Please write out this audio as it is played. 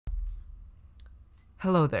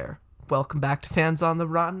Hello there. Welcome back to Fans on the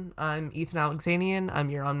Run. I'm Ethan Alexanian. I'm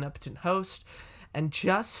your omnipotent host. And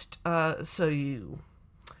just so you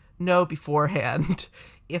know beforehand,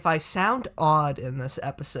 if I sound odd in this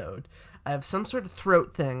episode, I have some sort of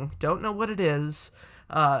throat thing. Don't know what it is.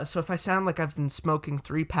 So if I sound like I've been smoking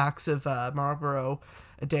 3 packs of Marlboro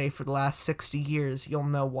a day for the last 60 years, you'll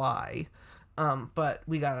know why. But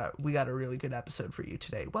we got a really good episode for you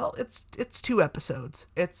today. Well, it's 2 episodes.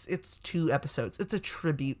 It's 2 episodes. It's a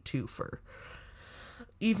tribute-twofer.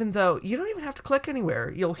 Even though you don't even have to click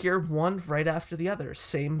anywhere, you'll hear one right after the other.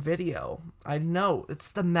 Same video. I know,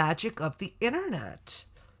 it's the magic of the internet.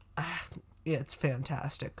 Yeah, it's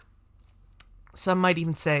fantastic. Some might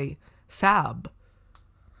even say Fab.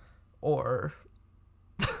 Or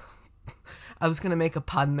I was going to make a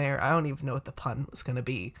pun there. I don't even know what the pun was going to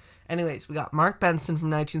be. Anyways, we got Mark Benson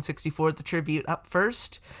from 1964, the tribute, up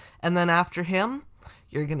first. And then after him,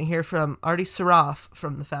 you're going to hear from Ardy Sarraf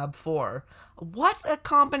from the Fab Four. What a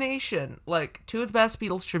combination. Like, 2 of the best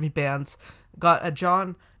Beatles tribute bands. Got a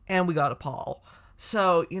John and we got a Paul.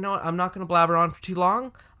 So, you know what? I'm not going to blabber on for too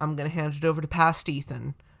long. I'm going to hand it over to Past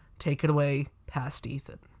Ethan. Take it away, Past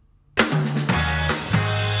Ethan.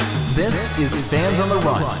 This is Fans on the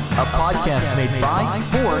Run, a podcast made by,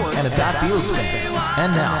 for, and it's at Beatles fans.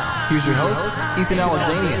 And now, here's your host, Ethan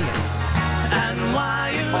Alexanian.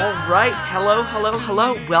 All right,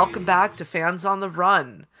 hello. Welcome back to Fans on the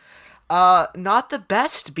Run. Not the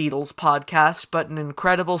best Beatles podcast, but an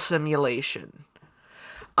incredible simulation.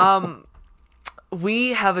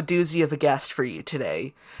 We have a doozy of a guest for you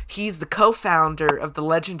today. He's the co-founder of the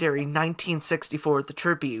legendary 1964 The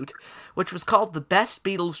Tribute, which was called the best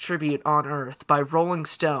Beatles tribute on Earth by Rolling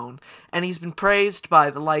Stone, and he's been praised by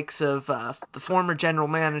the likes of the former general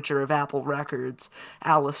manager of Apple Records,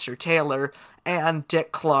 Alistair Taylor, and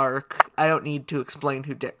Dick Clark. I don't need to explain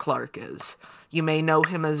who Dick Clark is. You may know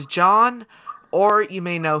him as John, or you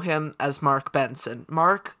may know him as Mark Benson.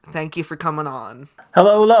 Mark, thank you for coming on.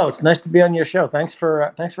 Hello. It's nice to be on your show. Thanks for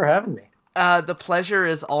having me. The pleasure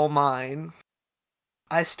is all mine.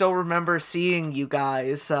 I still remember seeing you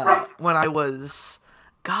guys when I was,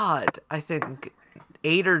 I think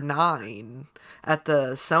 8 or 9 at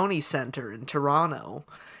the Sony Center in Toronto,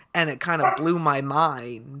 and it kind of blew my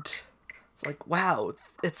mind. It's like, wow,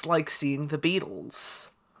 it's like seeing the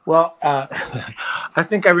Beatles. Well, I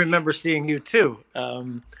think I remember seeing you too. The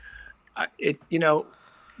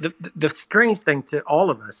strange thing to all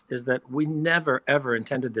of us is that we never ever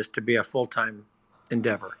intended this to be a full-time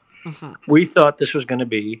endeavor. Mm-hmm. We thought this was going to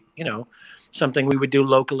be, something we would do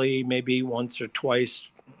locally, maybe once or twice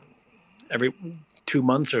every 2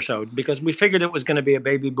 months or so, because we figured it was going to be a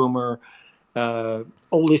baby boomer,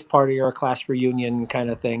 oldies party or a class reunion kind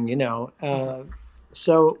of thing,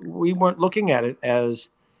 So we weren't looking at it as,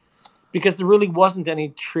 because there really wasn't any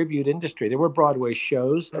tribute industry. There were Broadway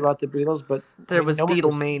shows about the Beatles, but there was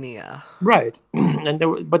Beatlemania, right?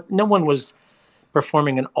 But no one was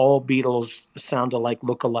performing an all Beatles sound-alike,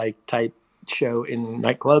 look-alike type show in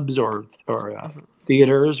nightclubs or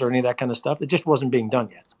theaters or any of that kind of stuff. It just wasn't being done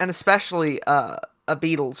yet. And especially a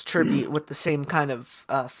Beatles tribute with the same kind of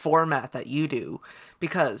format that you do,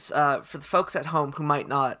 because for the folks at home who might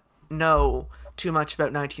not know too much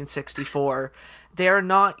about 1964. They're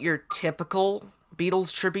not your typical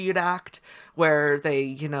Beatles tribute act where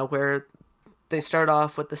they start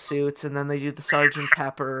off with the suits and then they do the Sgt.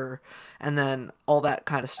 Pepper and then all that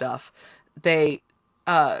kind of stuff. They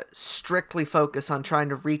strictly focus on trying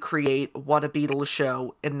to recreate what a Beatles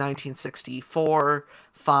show in 1964,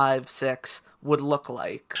 5, 6 would look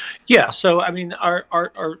like. Yeah, so I mean, our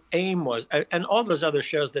aim was, and all those other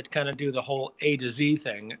shows that kind of do the whole A to Z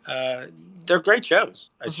thing, they're great shows.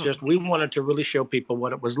 It's just we wanted to really show people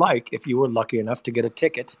what it was like if you were lucky enough to get a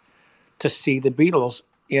ticket to see the Beatles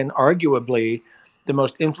in arguably the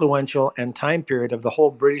most influential and time period of the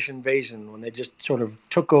whole British invasion when they just sort of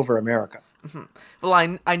took over America. Mm-hmm.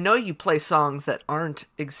 Well, I know you play songs that aren't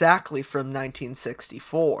exactly from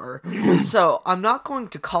 1964, so I'm not going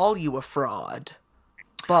to call you a fraud.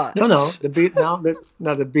 But no, the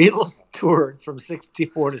Beatles toured from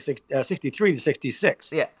 64 to 63 to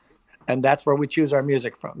 66. Yeah, and that's where we choose our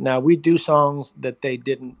music from. Now we do songs that they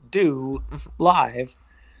didn't do live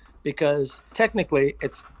because technically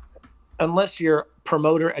it's, unless your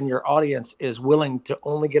promoter and your audience is willing to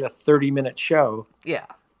only get a 30-minute show. Yeah.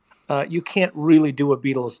 You can't really do a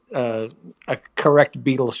correct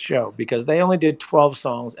Beatles show because they only did 12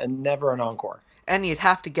 songs and never an encore. And you'd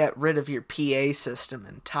have to get rid of your PA system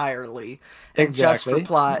entirely and exactly.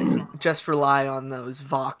 just rely on those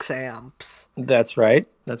Vox amps. That's right.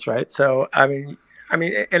 So I mean,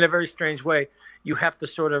 in a very strange way, you have to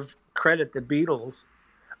sort of credit the Beatles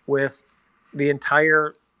with the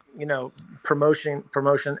entire,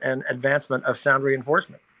 promotion and advancement of sound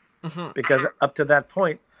reinforcement. Mm-hmm. Because up to that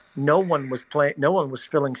point, no one was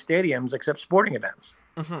filling stadiums except sporting events.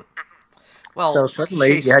 Mm-hmm. Well, So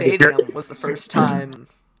suddenly Shea you had to hear Stadium was the first time.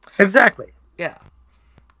 exactly. Yeah.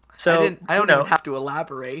 So I don't even have to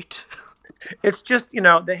elaborate. it's just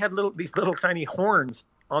they had these little tiny horns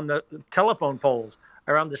on the telephone poles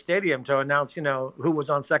around the stadium to announce who was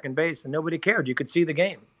on second base, and nobody cared. You could see the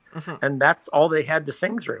game, and that's all they had to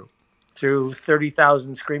sing through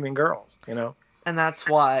 30,000 screaming girls. And that's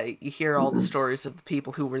why you hear all the stories of the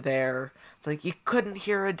people who were there. It's like you couldn't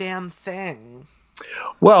hear a damn thing.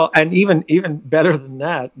 Well, and even better than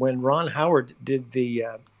that, when Ron Howard did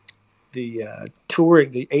the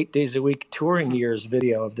touring, the 8 days a week touring years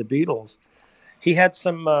video of the Beatles, he had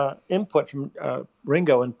some input from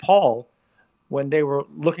Ringo and Paul when they were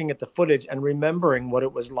looking at the footage and remembering what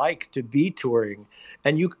it was like to be touring.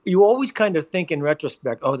 And you always kind of think in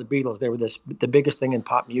retrospect, oh, the Beatles, they were the biggest thing in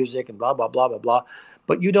pop music and blah, blah, blah, blah, blah.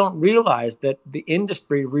 But you don't realize that the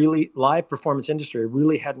industry live performance industry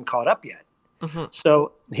really hadn't caught up yet. Mm-hmm.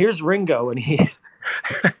 So here's Ringo, and he,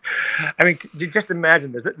 I mean, just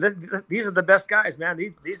imagine this. These are the best guys, man.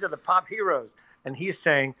 These are the pop heroes. And he's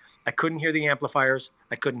saying, I couldn't hear the amplifiers.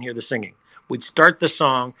 I couldn't hear the singing. We'd start the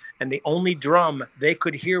song, and the only drum they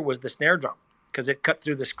could hear was the snare drum because it cut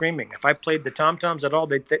through the screaming. If I played the tom-toms at all,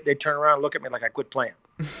 they'd turn around and look at me like I quit playing.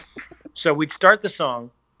 So we'd start the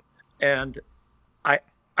song, and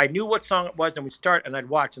I knew what song it was, and we'd start, and I'd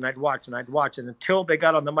watch, and until they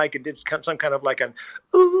got on the mic and did some kind of like an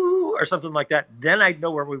ooh or something like that, then I'd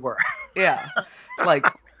know where we were. Yeah. Like,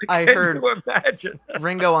 I heard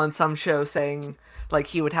Ringo on some show saying, like,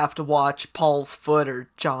 he would have to watch Paul's foot or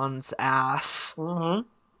John's ass.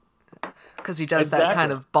 Mm-hmm. Because he does that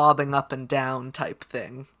kind of bobbing up and down type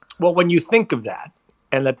thing. Well, when you think of that,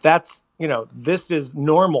 and that's, this is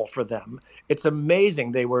normal for them, it's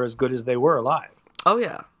amazing they were as good as they were live. Oh,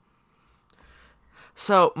 yeah.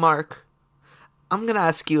 So, Mark, I'm going to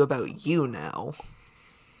ask you about you now.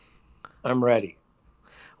 I'm ready.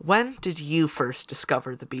 When did you first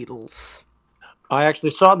discover the Beatles? I actually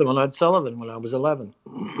saw them on Ed Sullivan when I was 11.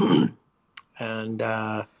 And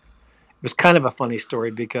it was kind of a funny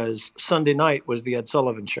story because Sunday night was the Ed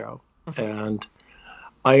Sullivan show. And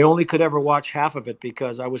I only could ever watch half of it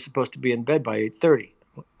because I was supposed to be in bed by 8:30.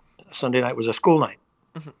 Sunday night was a school night.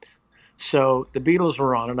 So the Beatles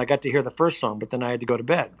were on, and I got to hear the first song, but then I had to go to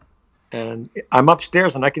bed. And I'm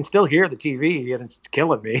upstairs, and I can still hear the TV, and it's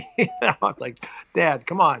killing me. I was like, Dad,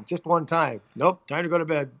 come on, just one time. Nope, time to go to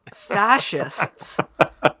bed. Fascists.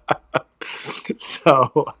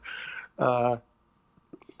 So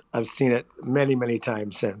I've seen it many, many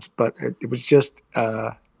times since. But it was just... and,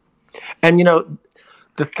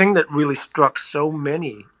 the thing that really struck so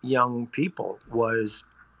many young people was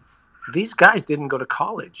these guys didn't go to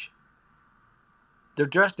college. They're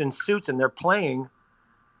dressed in suits, and they're playing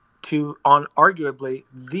on arguably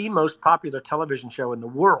the most popular television show in the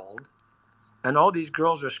world, and all these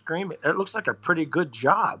girls are screaming. It looks like a pretty good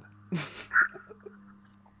job.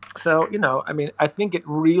 So, I think it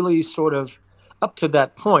really sort of, up to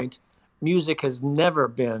that point, music has never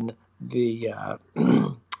been the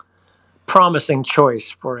promising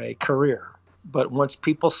choice for a career. But once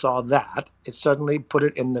people saw that, it suddenly put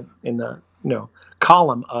it in the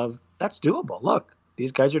column of, that's doable. Look,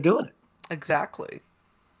 these guys are doing it. Exactly.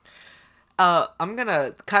 I'm going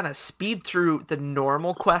to kind of speed through the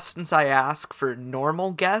normal questions I ask for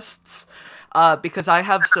normal guests, because I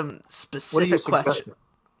have some specific questions.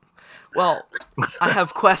 Well, I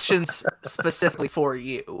have questions specifically for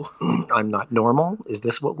you. I'm not normal? Is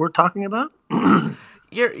this what we're talking about?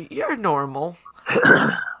 You're normal.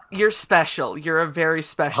 You're special. You're a very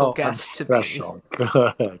special guest to me.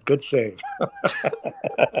 Good save.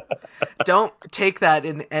 Don't take that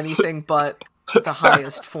in anything but the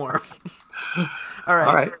highest form. All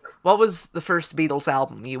right. What was the first Beatles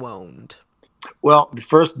album you owned? Well, the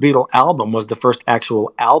first Beatle album was the first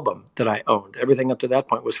actual album that I owned. Everything up to that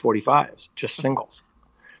point was 45s, just singles.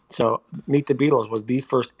 So Meet the Beatles was the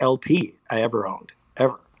first LP I ever owned,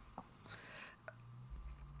 ever.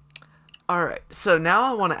 All right. So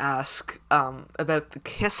now I want to ask about the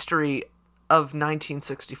history of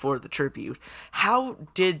 1964, the tribute. How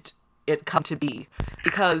did it come to be?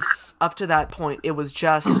 Because up to that point, it was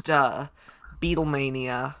just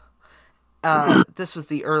Beatlemania. This was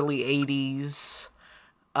the early 80s.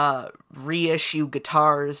 Reissue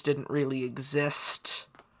guitars didn't really exist.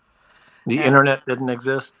 The internet didn't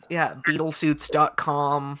exist? Yeah,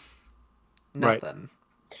 Beatlesuits.com. Nothing. Right.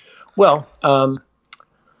 Well,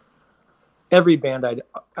 every band I'd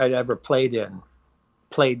ever played in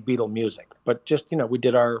played Beatle music, but just, we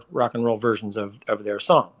did our rock and roll versions of their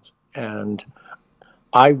songs. And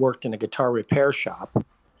I worked in a guitar repair shop,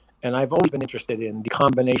 and I've always been interested in the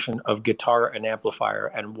combination of guitar and amplifier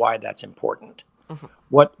and why that's important. Mm-hmm.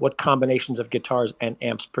 What combinations of guitars and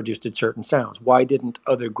amps produced certain sounds? Why didn't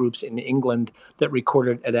other groups in England that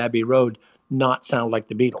recorded at Abbey Road not sound like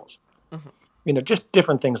the Beatles? Mm-hmm. Just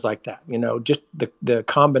different things like that. Just the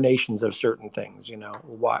combinations of certain things.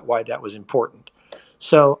 Why that was important.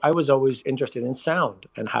 So I was always interested in sound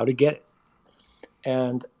and how to get it.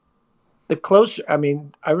 And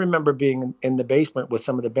I remember being in the basement with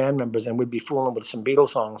some of the band members, and we'd be fooling with some Beatles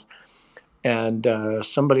songs. And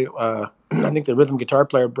somebody, I think the rhythm guitar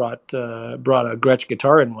player brought a Gretsch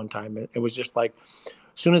guitar in one time. It was just like,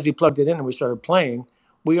 as soon as he plugged it in and we started playing,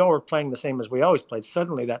 we all were playing the same as we always played.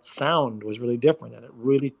 Suddenly that sound was really different, and it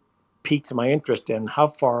really piqued my interest in how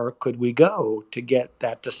far could we go to get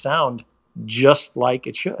that to sound just like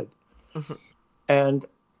it should. Mm-hmm. And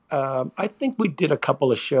I think we did a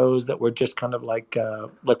couple of shows that were just kind of like,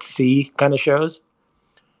 let's see kind of shows.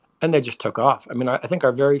 And they just took off. I think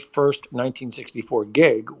our very first 1964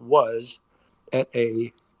 gig was at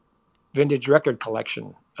a vintage record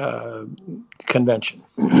collection convention.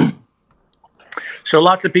 So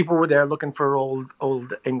lots of people were there looking for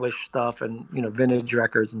old English stuff and vintage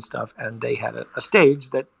records and stuff. And they had a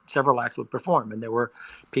stage that several acts would perform. And there were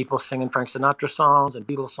people singing Frank Sinatra songs and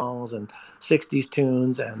Beatles songs and 60s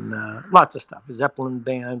tunes and lots of stuff. Zeppelin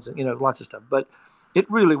bands and lots of stuff. But it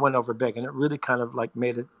really went over big, and it really kind of like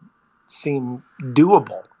made it seem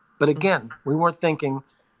doable. But again, we weren't thinking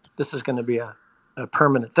this is going to be a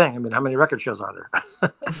permanent thing. How many record shows are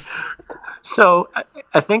there? So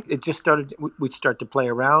I think it just started, we'd start to play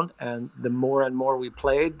around, and the more and more we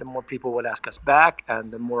played, the more people would ask us back,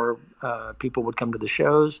 and the more people would come to the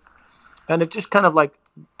shows. And it just kind of like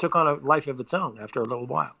took on a life of its own after a little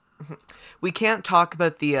while. We can't talk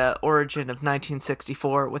about the origin of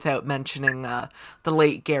 1964 without mentioning the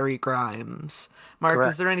late Gary Grimes. Mark,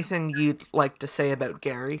 Correct. Is there anything you'd like to say about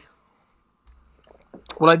Gary?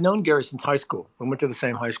 Well, I'd known Gary since high school. We went to the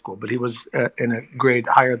same high school, but he was in a grade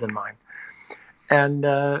higher than mine. And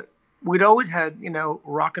we'd always had,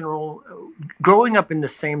 rock and roll growing up in the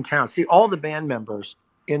same town. See, all the band members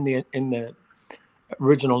in the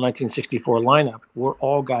original 1964 lineup were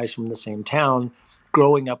all guys from the same town,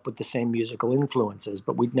 growing up with the same musical influences,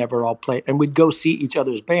 but we'd never all played, and we'd go see each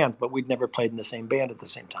other's bands, but we'd never played in the same band at the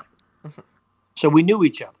same time. Mm-hmm. So we knew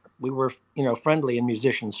each other. We were, friendly in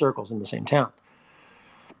musician circles in the same town.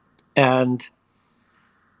 And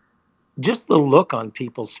just the look on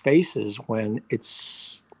people's faces when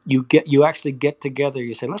you actually get together,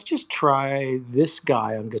 you say, let's just try this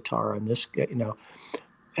guy on guitar and this,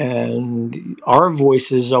 and our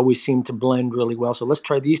voices always seem to blend really well. So let's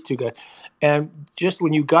try these two guys. And just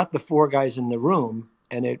when you got the four guys in the room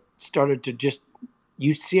and it started to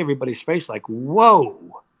you see everybody's face like,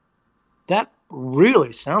 whoa, that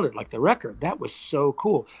really sounded like the record. That was so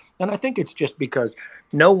cool. And I think it's just because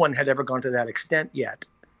no one had ever gone to that extent yet.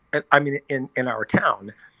 In our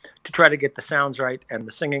town, to try to get the sounds right and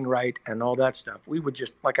the singing right and all that stuff. We would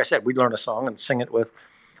just, like I said, we'd learn a song and sing it with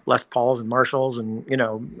Les Pauls and Marshalls and,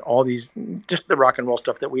 all these, just the rock and roll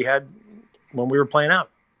stuff that we had when we were playing out.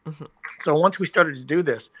 Mm-hmm. So once we started to do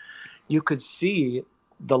this, you could see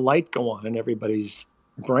the light go on in everybody's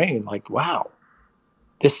brain. Like, wow,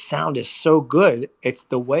 this sound is so good. It's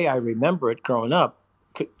the way I remember it growing up.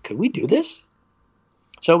 Could we do this?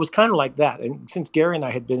 So it was kind of like that. And since Gary and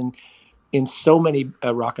I had been in so many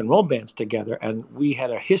rock and roll bands together, and we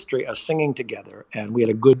had a history of singing together, and we had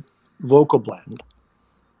a good vocal blend,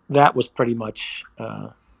 that was pretty much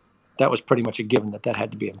a given that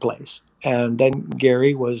had to be in place. And then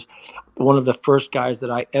Gary was one of the first guys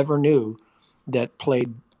that I ever knew that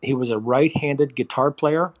played. He was a right-handed guitar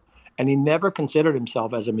player, and he never considered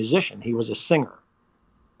himself as a musician. He was a singer.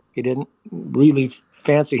 He didn't really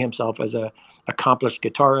fancy himself as a accomplished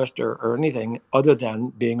guitarist or anything other than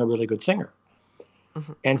being a really good singer.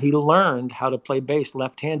 Mm-hmm. And he learned how to play bass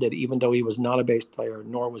left-handed, even though he was not a bass player,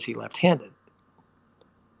 nor was he left-handed,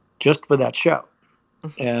 just for that show.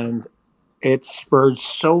 Mm-hmm. And it spurred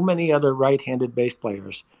so many other right-handed bass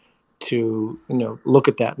players to, look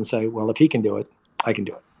at that and say, well, if he can do it, I can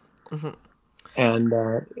do it. Mm-hmm. And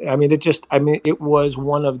it was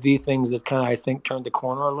one of the things that kind of, I think, turned the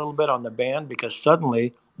corner a little bit on the band, because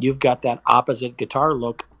suddenly you've got that opposite guitar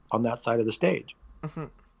look on that side of the stage. Mm-hmm.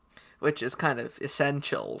 Which is kind of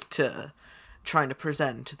essential to trying to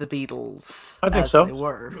present the Beatles I think so. They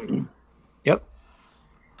were. Yep.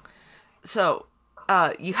 So,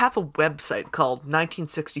 you have a website called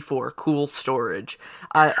 1964 Cool Storage.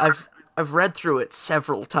 I've read through it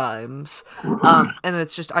several times, and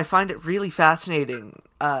it's just I find it really fascinating.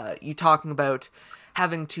 You talking about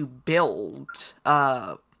having to build,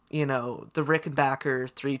 the Rickenbacker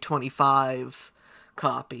 325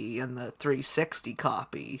 copy and the 360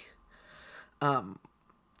 copy,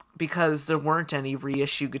 because there weren't any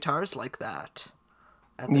reissue guitars like that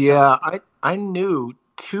at the time. Yeah, I knew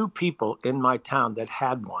two people in my town that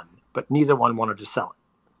had one, but neither one wanted to sell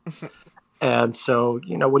it. And so,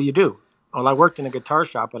 what do you do? Well, I worked in a guitar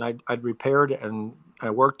shop, and I'd repaired and I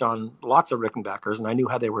worked on lots of Rickenbackers, and I knew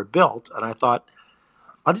how they were built. And I thought,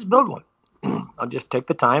 I'll just build one. I'll just take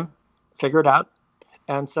the time, figure it out.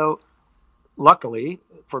 And so, luckily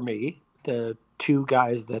for me, the two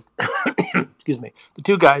guys that, excuse me, the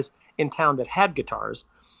two guys in town that had guitars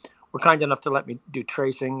were kind enough to let me do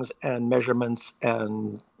tracings and measurements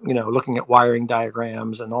and, looking at wiring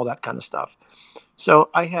diagrams and all that kind of stuff. So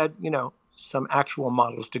I had, some actual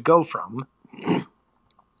models to go from.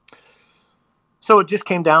 So it just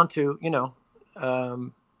came down to,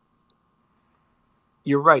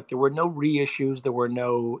 you're right. There were no reissues. There was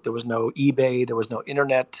no eBay. There was no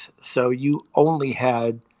internet. So you only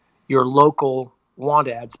had your local want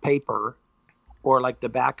ads paper, or like the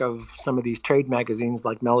back of some of these trade magazines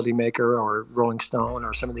like Melody Maker or Rolling Stone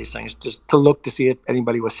or some of these things, just to look to see if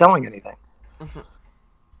anybody was selling anything. Mm-hmm.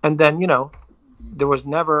 And then, there was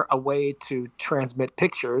never a way to transmit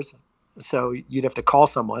pictures. So you'd have to call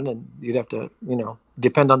someone and you'd have to,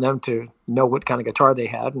 depend on them to know what kind of guitar they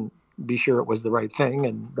had and be sure it was the right thing.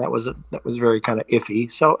 And that was very kind of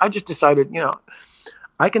iffy. So I just decided,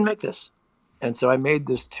 I can make this. And so I made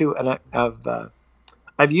this too. And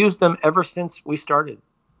I've used them ever since we started.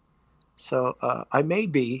 So I may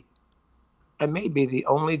be the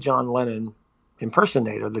only John Lennon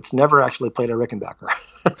impersonator that's never actually played a Rickenbacker.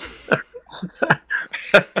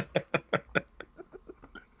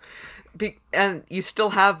 And you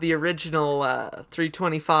still have the original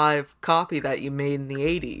 325 copy that you made in the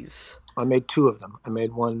 80s. I made two of them. I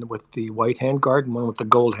made one with the white handguard and one with the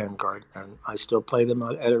gold handguard, and I still play them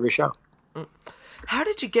at every show. How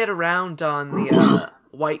did you get around on the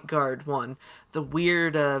white guard one, the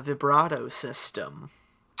weird vibrato system?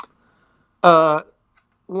 One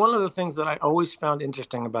of the things that I always found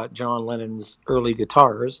interesting about John Lennon's early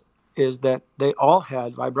guitars is that they all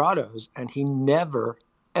had vibratos, and he never,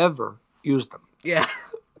 ever used them. Yeah.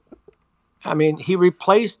 I mean, he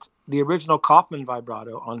replaced the original Kaufman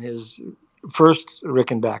vibrato on his first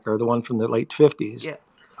Rickenbacker, the one from the late 50s, yeah,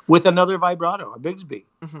 with another vibrato, a Bigsby,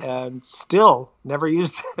 and still never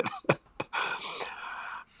used it.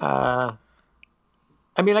 I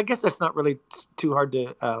mean, I guess that's not really too hard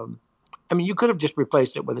to... I mean, you could have just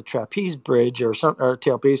replaced it with a trapeze bridge or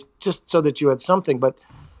tailpiece, just so that you had something. But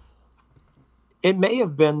it may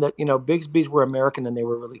have been that Bigsby's were American and they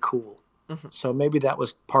were really cool. Mm-hmm. So maybe that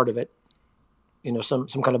was part of it. Some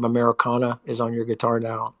kind of Americana is on your guitar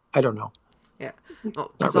now. I don't know. Yeah,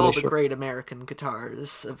 well, because really all the great American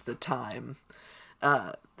guitars of the time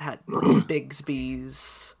had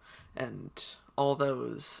Bigsby's and all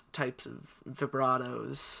those types of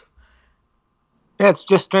vibratos. Yeah, it's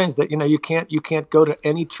just strange that you can't go to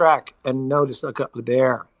any track and notice, okay,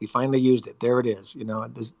 there you finally used it. There it is.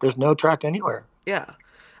 There's no track anywhere. Yeah,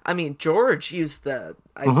 I mean George used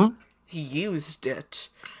he used it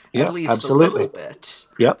at least absolutely. A little bit.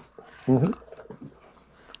 Yep. Mm-hmm.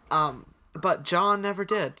 But John never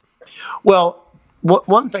did. Well,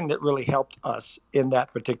 one thing that really helped us in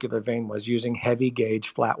that particular vein was using heavy gauge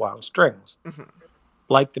flat wound strings,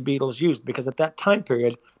 like the Beatles used, because at that time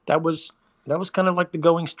period that was kind of like the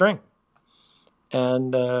going string.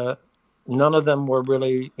 And none of them were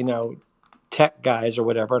really, tech guys or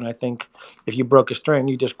whatever. And I think if you broke a string,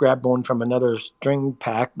 you just grabbed one from another string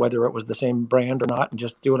pack, whether it was the same brand or not, and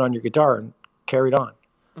just do it on your guitar and carried on.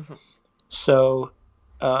 Mm-hmm. So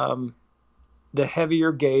the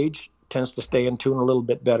heavier gauge tends to stay in tune a little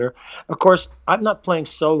bit better. Of course, I'm not playing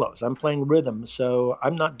solos. I'm playing rhythm. So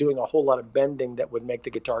I'm not doing a whole lot of bending that would make the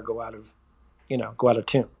guitar go out of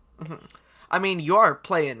tune. Mm-hmm. I mean, you're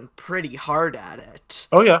playing pretty hard at it.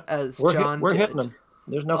 Oh, yeah. We're hitting them.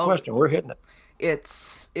 There's no question. We're hitting it.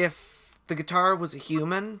 It's, if the guitar was a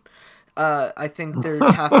human, I think there'd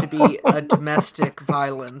have to be a domestic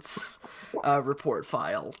violence report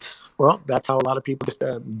filed. Well, that's how a lot of people just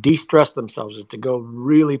de-stress themselves, is to go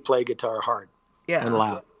really play guitar hard and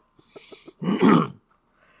loud.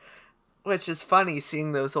 Which is funny,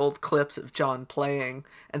 seeing those old clips of John playing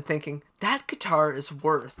and thinking, that guitar is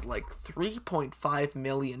worth like $3.5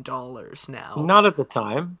 million now. Not at the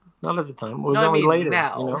time. It was only later.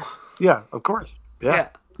 Now. Yeah, of course. Yeah.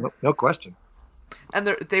 No question. And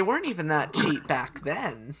they weren't even that cheap back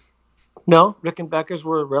then. No, Rickenbackers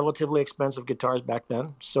were relatively expensive guitars back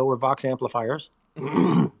then. So were Vox amplifiers.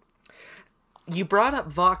 You brought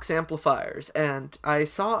up Vox amplifiers, and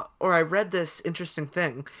I read this interesting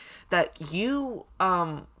thing that you,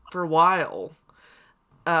 for a while,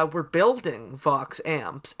 were building Vox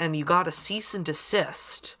amps, and you got a cease and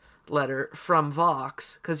desist letter from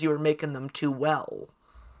Vox because you were making them too well.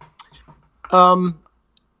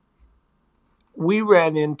 We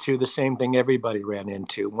ran into the same thing everybody ran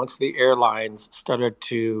into. Once the airlines started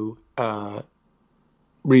to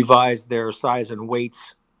revise their size and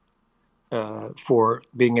weights for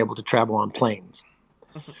being able to travel on planes.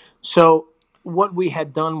 So what we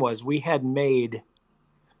had done was we had made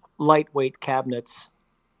lightweight cabinets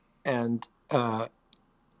and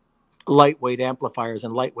lightweight amplifiers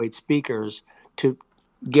and lightweight speakers to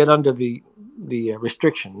get under the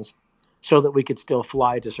restrictions so that we could still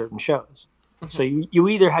fly to certain shows. So you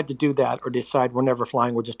either had to do that or decide we're never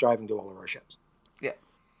flying, we're just driving to all of our shows. Yeah.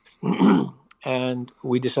 And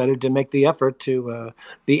we decided to make the effort to,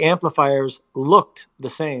 the amplifiers looked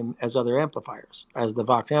the same as other amplifiers, as the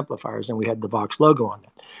Vox amplifiers, and we had the Vox logo on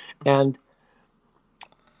it. And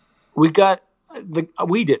we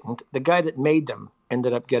didn't. The guy that made them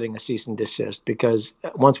ended up getting a cease and desist because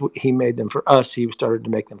once he made them for us, he started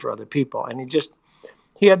to make them for other people. And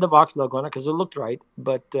he had the Vox logo on it because it looked right,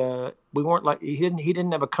 but we weren't like, he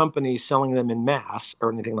didn't have a company selling them in mass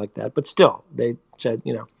or anything like that. But still, they said,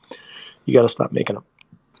 you got to stop making them.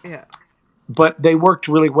 Yeah. But they worked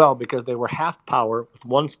really well because they were half power with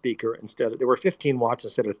one speaker they were 15 watts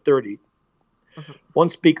instead of 30. One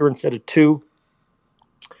speaker instead of 2,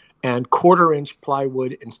 and 1/4-inch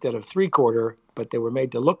plywood instead of 3/4, but they were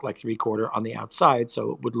made to look like 3/4 on the outside,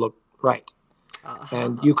 so it would look right.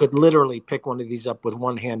 And you could literally pick one of these up with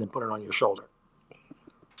one hand and put it on your shoulder.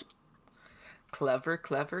 Clever,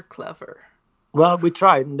 clever, clever. Well, we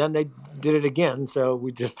tried, and then they did it again, so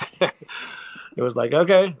we just, it was like,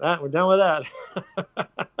 okay, we're done with that.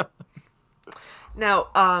 Now,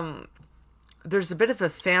 there's a bit of a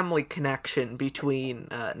family connection between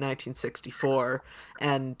 1964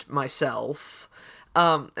 and myself,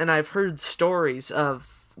 and I've heard stories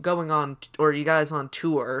of you guys on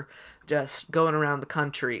tour, just going around the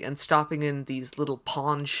country and stopping in these little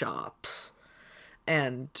pawn shops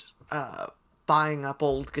and buying up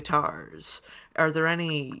old guitars. Are there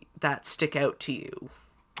any that stick out to you?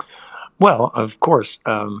 Well, of course.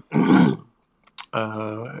 Every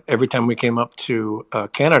time we came up to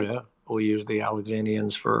Canada, we used the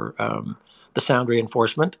Alexanians for the sound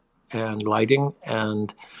reinforcement and lighting,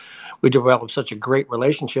 and we developed such a great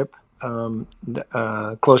relationship,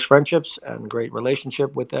 close friendships and great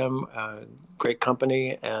relationship with them, great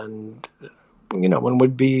company, and when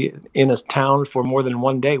we'd be in a town for more than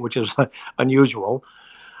one day, which is unusual,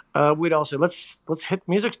 we'd also let's hit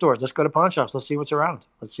music stores, let's go to pawn shops, let's see what's around,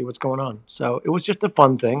 let's see what's going on. So it was just a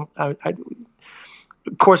fun thing. Of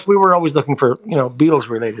course, we were always looking for Beatles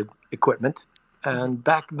related equipment, and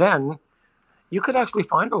back then you could actually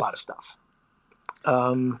find a lot of stuff.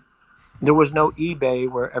 There was no eBay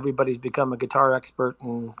where everybody's become a guitar expert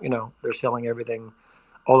and they're selling everything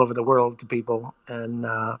all over the world to people, and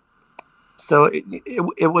so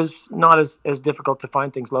it was not as difficult to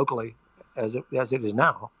find things locally as it is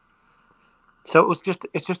now. So it's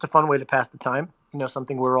just a fun way to pass the time,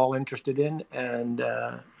 something we're all interested in, and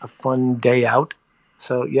a fun day out.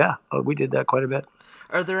 So yeah, we did that quite a bit.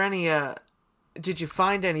 Are there any? Did you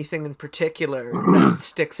find anything in particular that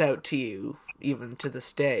sticks out to you even to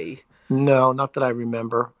this day? No, not that I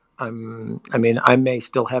remember. I may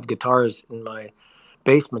still have guitars in my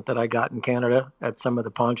basement that I got in Canada at some of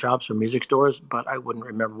the pawn shops or music stores, but I wouldn't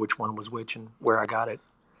remember which one was which and where I got it.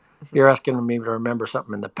 You're asking me to remember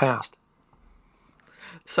something in the past.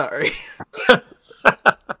 Sorry.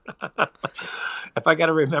 If I got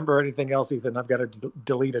to remember anything else, Ethan, I've got to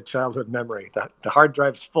delete a childhood memory. The hard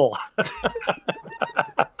drive's full.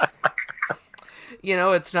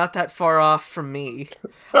 It's not that far off from me.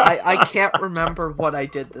 I can't remember what I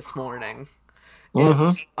did this morning.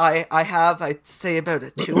 I have, I'd say, about a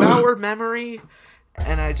 2-hour memory,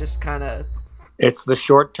 and I just kind of... It's the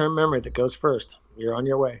short-term memory that goes first. You're on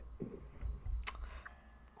your way.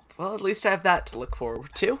 Well, at least I have that to look forward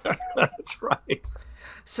to. That's right.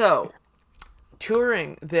 So,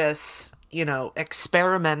 touring this,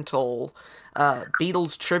 experimental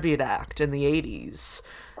Beatles tribute act in the 80s,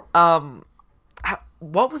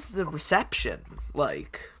 what was the reception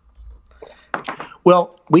like?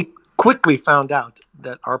 Well, we quickly found out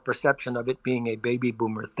that our perception of it being a baby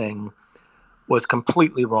boomer thing was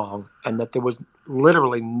completely wrong, and that there was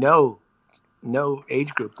literally no no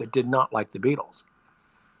age group that did not like the Beatles.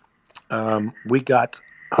 We got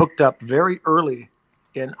hooked up very early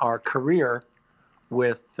in our career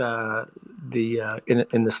with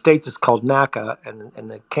in the States it's called NACA, and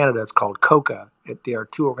in Canada it's called COCA. They are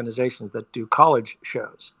two organizations that do college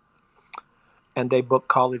shows, and they book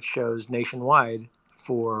college shows nationwide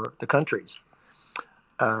for the countries.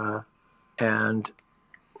 And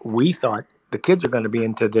we thought the kids are going to be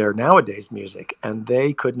into their nowadays music, and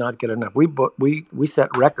they could not get enough. We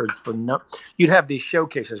set records for you'd have these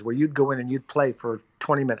showcases where you'd go in and you'd play for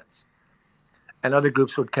 20 minutes, and other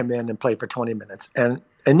groups would come in and play for 20 minutes. And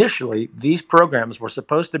initially, these programs were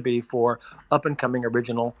supposed to be for up and coming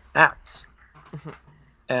original acts.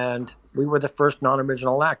 And we were the first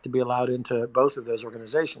non-original act to be allowed into both of those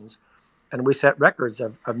organizations. And we set records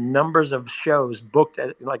of numbers of shows booked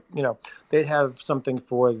at, they'd have something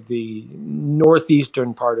for the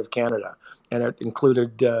northeastern part of Canada. And it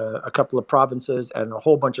included a couple of provinces and a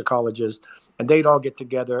whole bunch of colleges. And they'd all get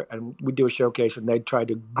together and we'd do a showcase, and they'd try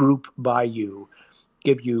to group by you,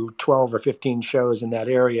 give you 12 or 15 shows in that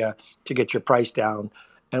area to get your price down.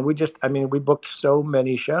 And we booked so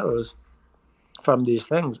many shows from these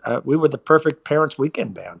things. We were the perfect parents'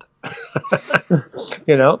 weekend band,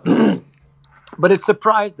 But it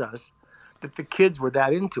surprised us that the kids were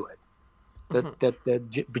that into it.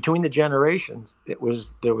 That between the generations,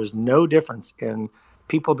 there was no difference in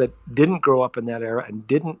people that didn't grow up in that era and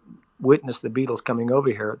didn't witness the Beatles coming over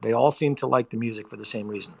here. They all seemed to like the music for the same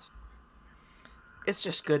reasons. It's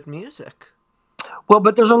just good music. Well,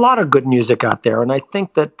 but there's a lot of good music out there, and I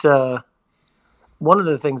think that one of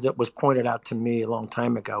the things that was pointed out to me a long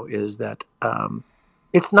time ago is that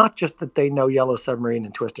it's not just that they know Yellow Submarine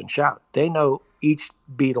and Twist and Shout. They know each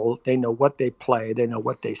Beatle. They know what they play. They know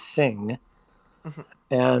what they sing.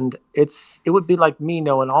 And it would be like me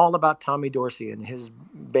knowing all about Tommy Dorsey and his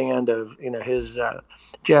band of, his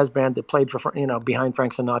jazz band that played for, behind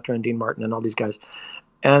Frank Sinatra and Dean Martin and all these guys.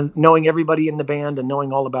 And knowing everybody in the band and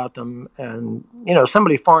knowing all about them. And,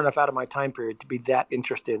 somebody far enough out of my time period to be that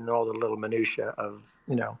interested in all the little minutia of,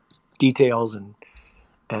 details and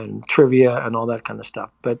trivia and all that kind of stuff.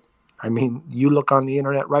 But you look on the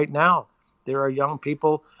internet right now, there are young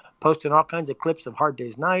people posting all kinds of clips of Hard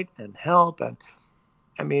Day's Night and Help. And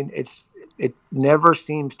it never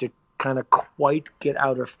seems to kind of quite get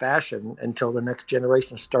out of fashion until the next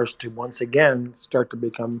generation starts to once again start to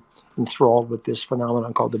become enthralled with this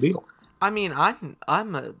phenomenon called the Beatles. I'm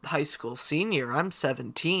a high school senior. I'm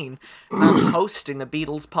 17. And I'm hosting a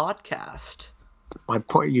Beatles podcast. My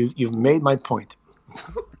point. You've made my point.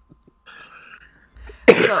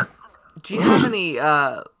 So, do you have any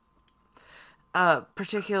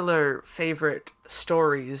particular favorite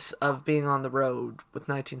stories of being on the road with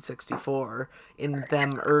 1964 in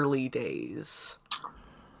them early days?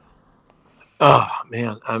 Oh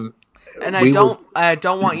man, and I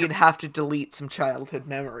don't want you to have to delete some childhood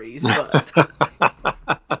memories, but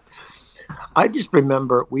I just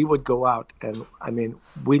remember we would go out and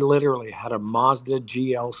we literally had a Mazda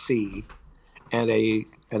GLC and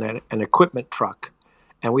an equipment truck,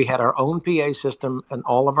 and we had our own PA system and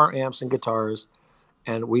all of our amps and guitars,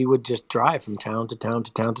 and we would just drive from town to town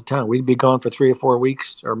to town to town. We'd be gone for 3 or 4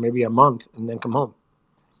 weeks or maybe a month and then come home.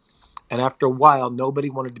 And after a while, nobody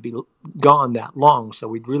wanted to be gone that long, so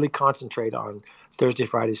we'd really concentrate on Thursday,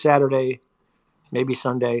 Friday, Saturday, maybe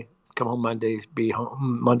Sunday, come home Monday, be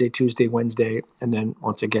home Monday, Tuesday, Wednesday, and then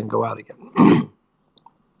once again go out again.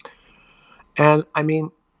 And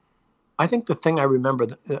I think the thing I remember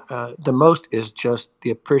the most is just the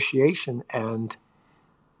appreciation and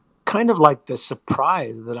kind of like the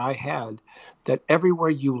surprise that I had that everywhere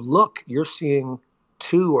you look, you're seeing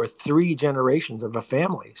 2 or 3 generations of a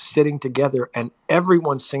family sitting together and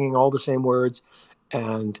everyone singing all the same words.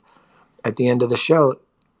 And at the end of the show,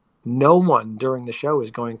 no one during the show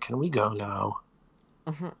is going, "Can we go now?"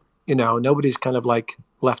 Nobody's kind of like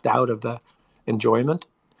left out of the enjoyment.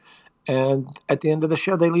 And at the end of the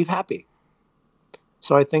show, they leave happy.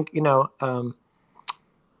 So I think,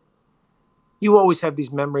 you always have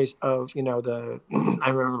these memories of, I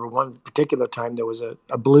remember one particular time there was a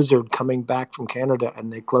blizzard coming back from Canada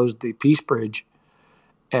and they closed the Peace Bridge,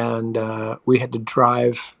 and we had to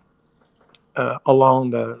drive along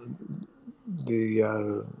the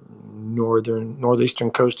northeastern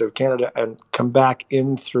coast of Canada and come back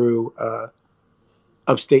in through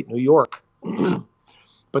upstate New York.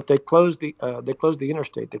 But they closed the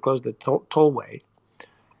interstate. They closed the tollway.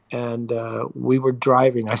 And we were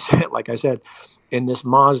driving, I said, in this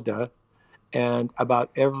Mazda, and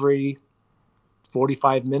about every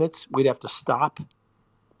 45 minutes, we'd have to stop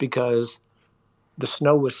because the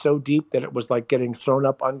snow was so deep that it was like getting thrown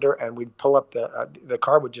up under, and we'd pull up the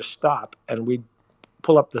car would just stop, and we'd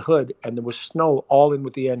pull up the hood, and there was snow all in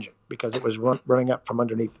with the engine because it was running up from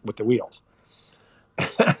underneath with the wheels.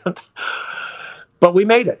 But we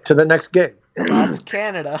made it to the next gig. That's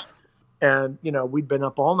Canada. And, we'd been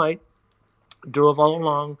up all night, drove all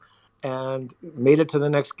along, and made it to the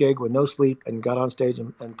next gig with no sleep and got on stage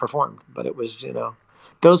and performed. But it was,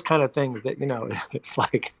 those kind of things that, it's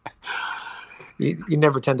like you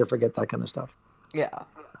never tend to forget that kind of stuff. Yeah.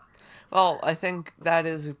 Well, I think that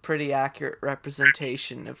is a pretty accurate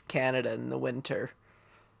representation of Canada in the winter.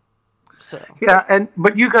 So. Yeah,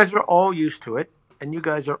 but you guys are all used to it. And you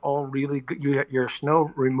guys are all really good. Your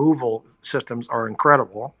snow removal systems are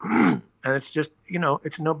incredible. And it's just,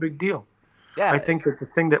 it's no big deal. Yeah. I think that the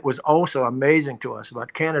thing that was also amazing to us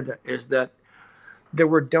about Canada is that there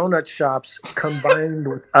were donut shops combined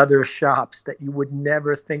with other shops that you would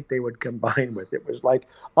never think they would combine with. It was like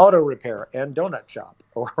auto repair and donut shop,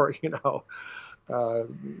 or,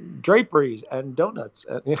 draperies and donuts.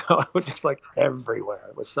 It was just like everywhere.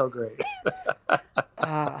 It was so great.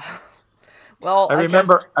 Well, I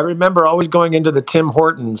remember always going into the Tim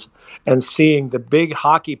Hortons and seeing the big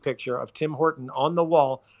hockey picture of Tim Horton on the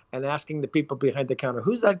wall and asking the people behind the counter,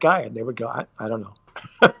 "Who's that guy?" And they would go, I don't know.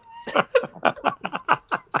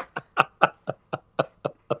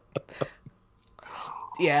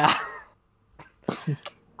 Yeah.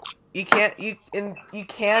 You can't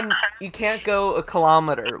go a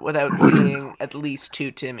kilometer without seeing at least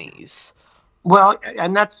two Timmies. Well,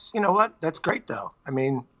 and that's, that's great though. I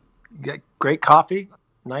mean, you get great coffee,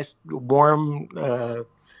 nice warm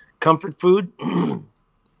comfort food.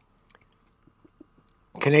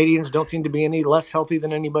 Canadians don't seem to be any less healthy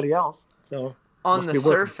than anybody else. So on the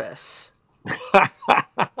surface.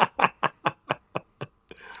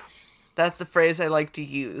 That's the phrase I like to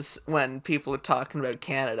use when people are talking about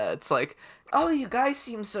Canada. It's like, oh, you guys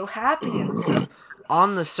seem so happy and stuff.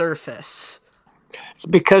 On the surface. It's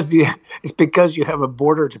because you have a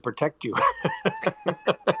border to protect you.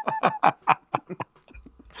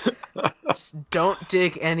 Just don't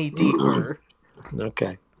dig any deeper.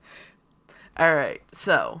 Okay. All right.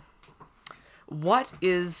 So, what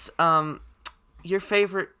is your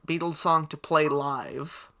favorite Beatles song to play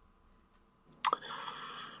live?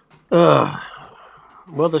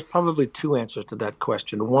 Well, there's probably two answers to that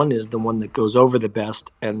question. One is the one that goes over the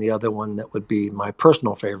best, and the other one that would be my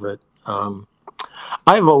personal favorite.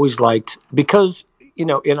 I've always liked, because, in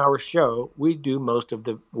our show, we do most of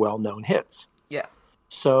the well-known hits. Yeah.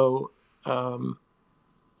 So,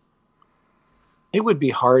 it would be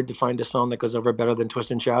hard to find a song that goes over better than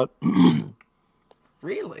Twist and Shout.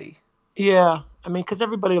 Really? Yeah. I mean, because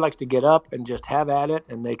everybody likes to get up and just have at it,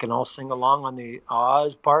 and they can all sing along on the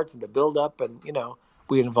ahs parts and the build-up, and,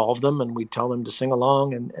 we involve them and we tell them to sing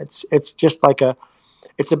along, and it's just like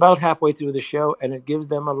it's about halfway through the show, and it gives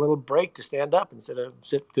them a little break to stand up instead of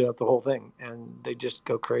sit throughout the whole thing, and they just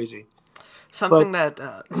go crazy. Something that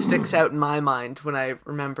sticks out in my mind when I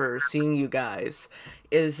remember seeing you guys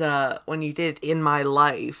is when you did In My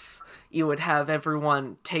Life, you would have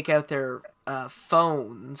everyone take out their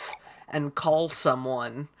phones and call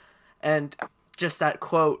someone, and just that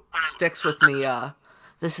quote sticks with me.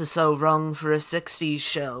 This is so wrong for a 60s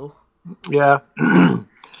show. Yeah.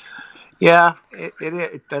 Yeah,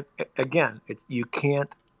 it that again, you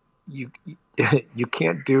can't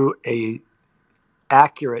do a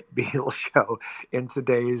accurate Beatles show in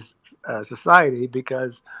today's society,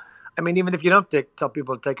 because, I mean, even if you don't tell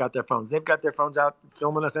people to take out their phones, they've got their phones out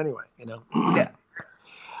filming us anyway, Yeah.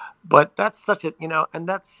 But that's such a, and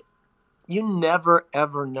that's, you never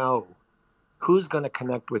ever know who's going to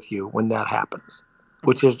connect with you when that happens,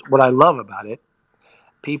 which is what I love about it.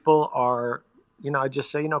 People are, I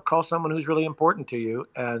just say, call someone who's really important to you,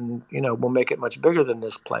 and, we'll make it much bigger than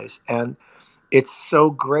this place. And it's so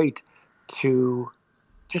great to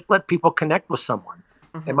just let people connect with someone.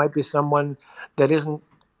 Mm-hmm. It might be someone that isn't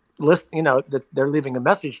that they're leaving a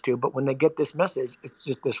message to, but when they get this message, it's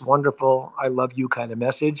just this wonderful, I love you kind of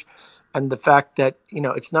message. And the fact that,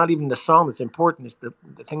 it's not even the song that's important. It's the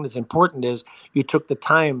thing that's important is you took the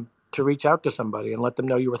time to reach out to somebody and let them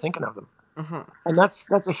know you were thinking of them. Mm-hmm. And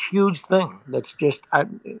that's a huge thing. That's just, I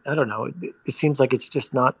don't know. It seems like it's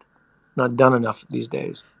just not done enough these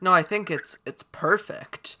days. No, I think it's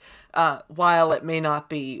perfect. While it may not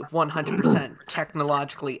be 100%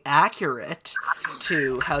 technologically accurate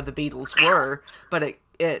to how the Beatles were, but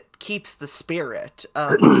it keeps the spirit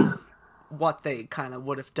of what they kind of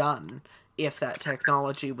would have done if that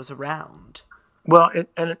technology was around. Well,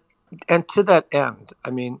 and to that end,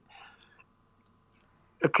 I mean,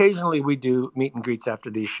 occasionally we do meet and greets after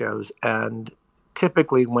these shows, and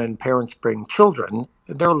typically when parents bring children,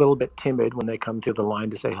 they're a little bit timid when they come to the line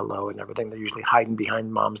to say hello and everything. They're usually hiding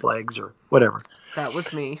behind mom's legs or whatever. That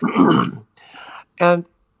was me. And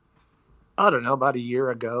I don't know, about a year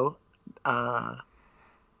ago,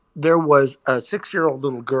 there was a 6-year-old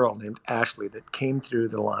little girl named Ashley that came through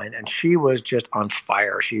the line, and she was just on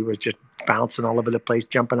fire. She was just bouncing all over the place,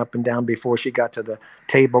 jumping up and down before she got to the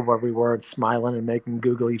table where we were, and smiling and making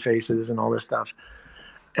googly faces and all this stuff.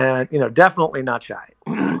 And, definitely not shy.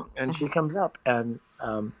 And she comes up, and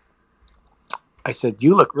I said,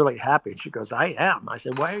 "You look really happy." And she goes, "I am." I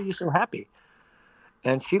said, "Why are you so happy?"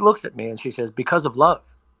 And she looks at me and she says, "Because of love."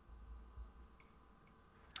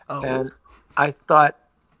 Oh. And I thought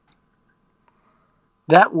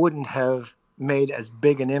that wouldn't have made as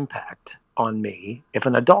big an impact on me if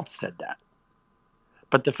an adult said that.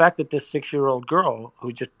 But the fact that this 6-year-old girl,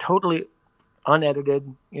 who's just totally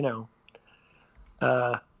unedited,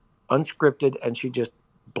 unscripted, and she just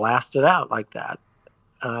blasted out like that,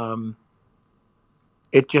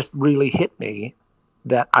 it just really hit me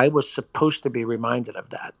that I was supposed to be reminded of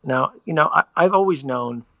that. Now, I've always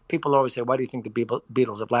known, people always say, "Why do you think the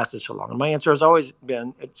Beatles have lasted so long?" And my answer has always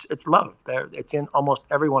been, it's love. It's in almost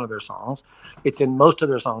every one of their songs. It's in most of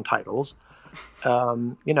their song titles.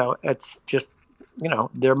 It's just,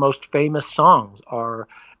 their most famous songs are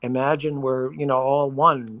 "Imagine We're, all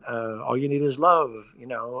one, all you need is love,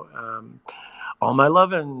 all my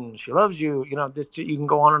lovin', she loves you," you can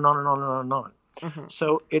go on and on and on and on and on. Mm-hmm.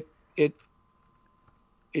 So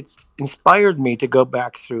it's inspired me to go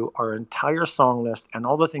back through our entire song list and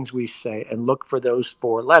all the things we say and look for those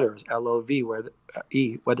 4 letters, L-O-V,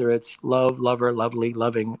 whether it's love, lover, lovely,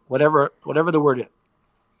 loving, whatever the word is.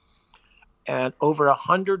 And over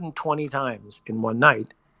 120 times in one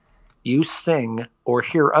night, you sing or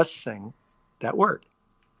hear us sing that word.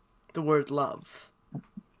 The word love.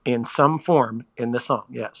 In some form in the song,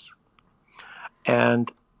 yes.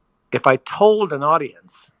 And if I told an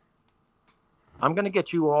audience, "I'm going to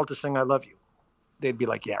get you all to sing I love you," they'd be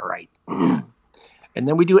like, "Yeah, right." And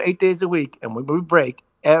then we do 8 days a week, and when we break,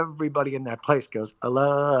 everybody in that place goes, "I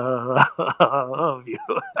love you."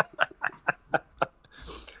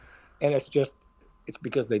 And it's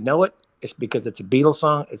because they know it. It's because it's a Beatles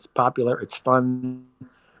song. It's popular. It's fun.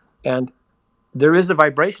 And there is a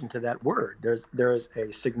vibration to that word. There is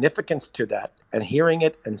a significance to that. And hearing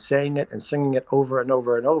it and saying it and singing it over and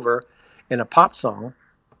over and over in a pop song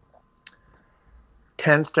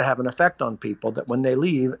tends to have an effect on people that when they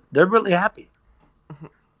leave, they're really happy. Mm-hmm.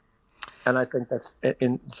 And I think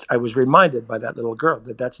I was reminded by that little girl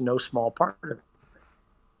that that's no small part of it.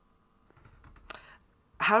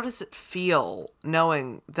 How does it feel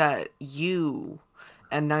knowing that you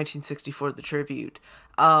and 1964 The Tribute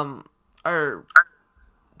are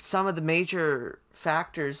some of the major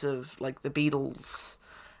factors of like the Beatles,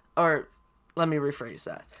 or let me rephrase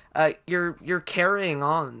that. You're carrying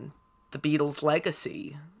on the Beatles'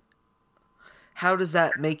 legacy. How does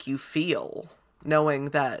that make you feel knowing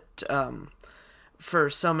that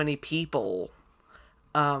for so many people,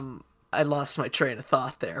 I lost my train of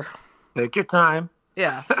thought there. Take your time.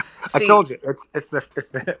 Yeah. See, I told you, it's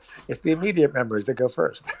the immediate members that go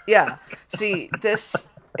first. Yeah. See,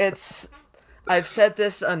 I've said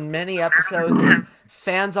this on many episodes.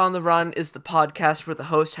 Fans on the Run is the podcast where the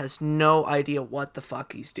host has no idea what the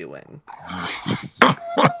fuck he's doing.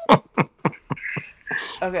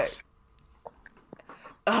 Okay.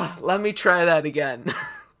 Let me try that again.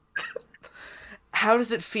 How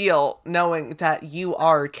does it feel knowing that you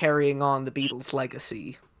are carrying on the Beatles'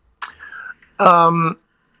 legacy?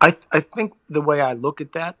 I think the way I look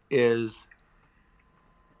at that is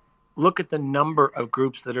look at the number of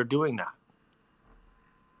groups that are doing that.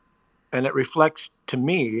 And it reflects to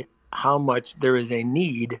me how much there is a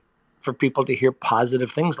need for people to hear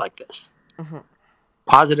positive things like this. Mm-hmm.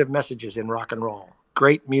 Positive messages in rock and roll,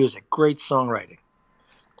 great music, great songwriting.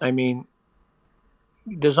 I mean,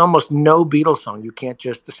 there's almost no Beatles song you can't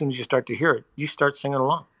just, as soon as you start to hear it, you start singing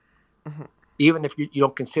along. Mm-hmm. Even if you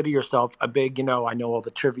don't consider yourself a big, I know all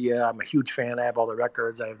the trivia, I'm a huge fan, I have all the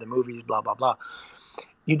records, I have the movies, blah, blah, blah.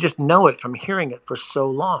 You just know it from hearing it for so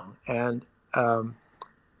long. And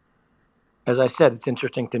as I said, it's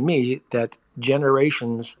interesting to me that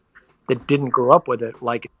generations that didn't grow up with it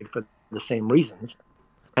like it for the same reasons.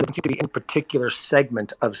 And it seems to be in a particular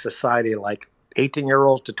segment of society, like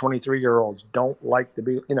 18-year-olds to 23-year-olds don't like the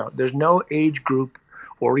Beatles. There's no age group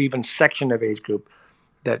or even section of age group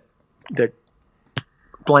that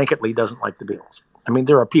blanketly doesn't like the Beatles. I mean,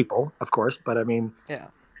 there are people, of course, but I mean... Yeah.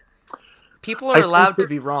 People are allowed to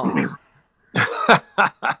be wrong.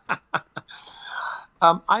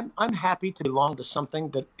 I'm happy to belong to something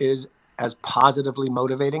that is as positively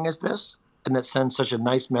motivating as this, and that sends such a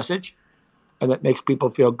nice message, and that makes people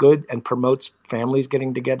feel good and promotes families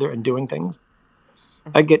getting together and doing things.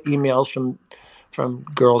 I get emails from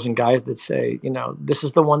girls and guys that say, this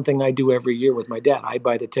is the one thing I do every year with my dad. I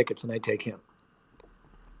buy the tickets and I take him.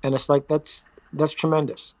 And it's like, that's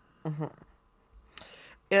tremendous. Mm-hmm.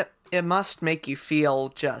 It must make you feel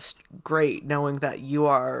just great knowing that you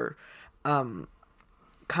are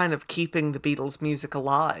kind of keeping the Beatles' music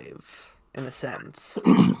alive, in a sense.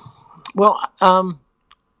 Well,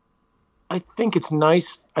 I think it's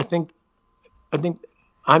nice. I think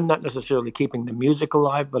I'm not necessarily keeping the music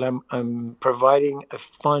alive, but I'm providing a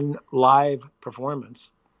fun live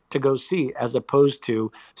performance to go see, as opposed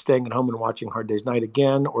to staying at home and watching Hard Day's Night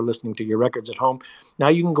again or listening to your records at home. Now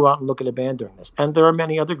you can go out and look at a band doing this. And there are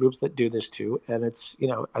many other groups that do this too. And it's,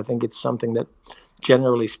 I think it's something that,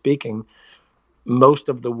 generally speaking, most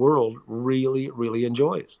of the world really, really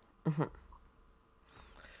enjoys. Mm-hmm.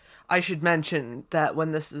 I should mention that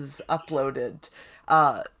when this is uploaded,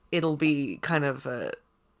 it'll be kind of a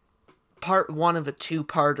part one of a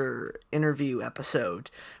two-parter interview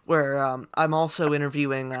episode where I'm also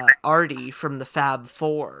interviewing Ardy from the Fab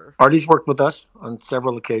Four. Ardy's worked with us on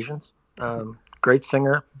several occasions. Great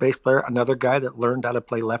singer, bass player, another guy that learned how to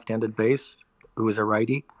play left-handed bass, who is a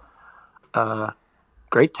righty.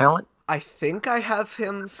 Great talent. I think I have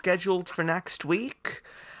him scheduled for next week.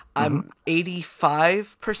 I'm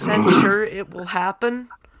 85% sure it will happen.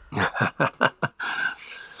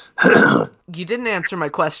 You didn't answer my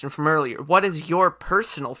question from earlier. What is your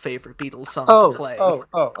personal favorite Beatles song to play?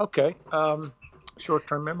 Okay.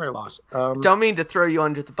 Short-term memory loss. Don't mean to throw you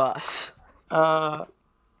under the bus. I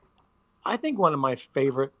think one of my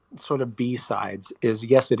favorite sort of B-sides is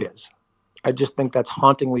Yes, It Is. I just think that's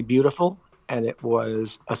hauntingly beautiful, and it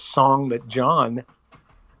was a song that John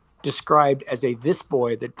described as a this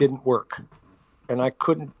boy that didn't work. And I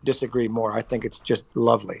couldn't disagree more. I think it's just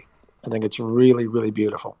lovely. I think it's really, really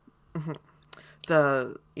beautiful. Mm-hmm.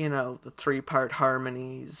 The 3-part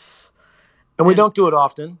harmonies. And we don't do it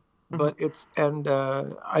often, but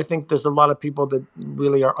I think there's a lot of people that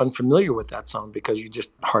really are unfamiliar with that song because you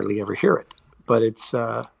just hardly ever hear it. But it's,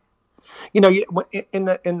 in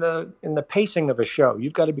the pacing of a show,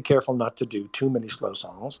 you've got to be careful not to do too many slow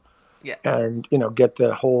songs. Yeah. And, get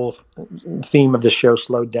the whole theme of the show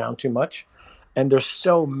slowed down too much. And there's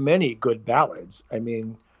so many good ballads. I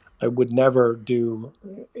mean, I would never do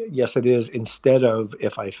Yes, It Is instead of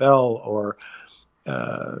If I Fell or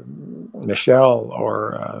Michelle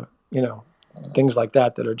or, things like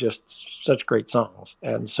that are just such great songs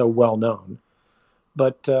and so well known.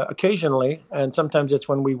 But occasionally, and sometimes it's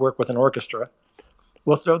when we work with an orchestra,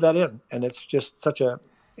 we'll throw that in. And it's just such a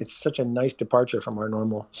nice departure from our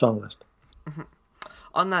normal song list. Mm-hmm.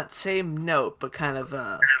 On that same note, but kind of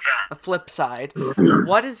a flip side,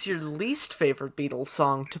 what is your least favorite Beatles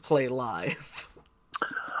song to play live?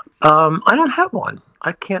 I don't have one.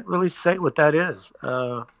 I can't really say what that is.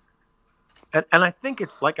 And I think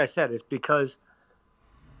it's, like I said, it's because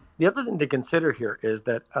the other thing to consider here is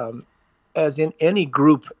that as in any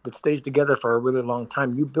group that stays together for a really long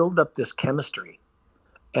time, you build up this chemistry.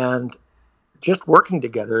 And just working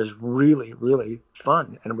together is really, really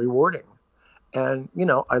fun and rewarding. And,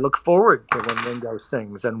 I look forward to when Ringo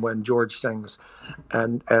sings and when George sings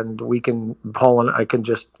and Paul and I can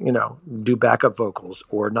just, do backup vocals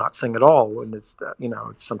or not sing at all when it's,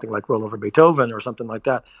 it's something like Roll Over Beethoven or something like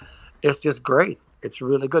that. It's just great. It's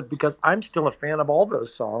really good because I'm still a fan of all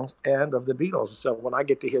those songs and of the Beatles. So when I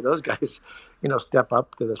get to hear those guys, step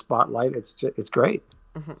up to the spotlight, it's great.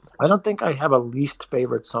 Mm-hmm. I don't think I have a least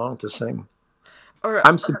favorite song to sing.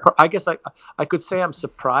 I guess I could say I'm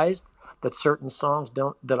surprised that certain songs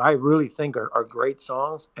that I really think are great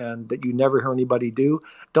songs and that you never hear anybody do,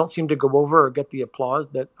 don't seem to go over or get the applause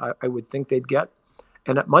that I would think they'd get.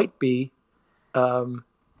 And it might be,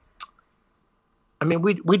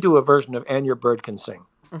 we do a version of And Your Bird Can Sing.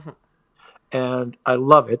 Mm-hmm. And I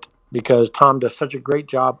love it because Tom does such a great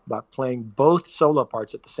job about playing both solo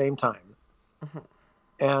parts at the same time. Mm-hmm.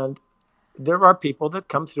 And there are people that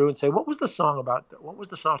come through and say, what was the song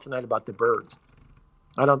tonight about the birds?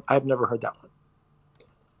 I've never heard that one.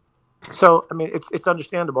 So, it's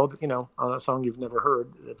understandable that, on a song you've never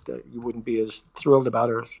heard that you wouldn't be as thrilled about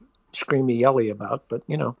or screamy yelly about, but,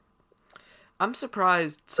 I'm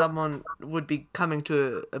surprised someone would be coming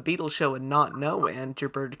to a Beatles show and not know And Your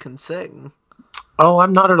Bird Can Sing. Oh,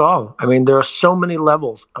 I'm not at all. There are so many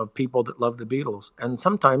levels of people that love the Beatles. And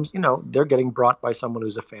sometimes, they're getting brought by someone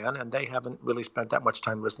who's a fan and they haven't really spent that much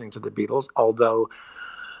time listening to the Beatles, although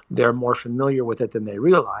they're more familiar with it than they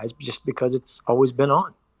realize just because it's always been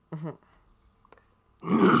on.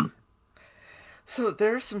 Mm-hmm. So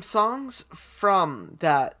there are some songs from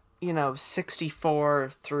that,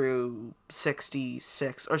 64 through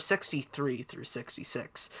 66, or 63 through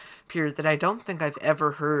 66 period that I don't think I've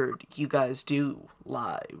ever heard you guys do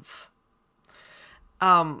live.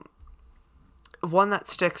 One that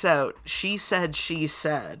sticks out, She Said, She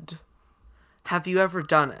Said. Have you ever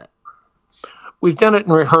done it? We've done it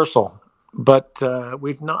in rehearsal, but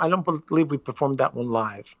we've not. I don't believe we performed that one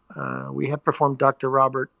live. We have performed Dr.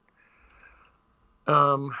 Robert.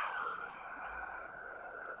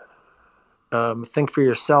 Think for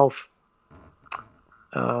Yourself.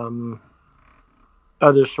 Other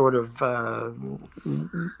sort of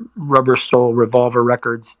Rubber Soul Revolver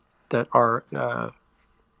records that are a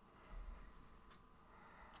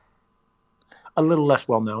little less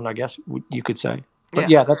well known, I guess you could say. But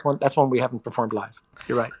yeah, that's one we haven't performed live.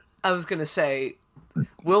 You're right. I was gonna say,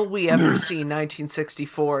 will we ever see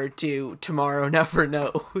 1964 do Tomorrow Never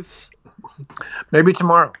Knows? Maybe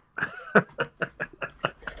tomorrow.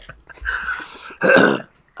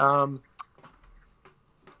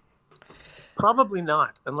 Probably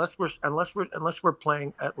not, unless we're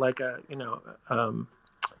playing at like a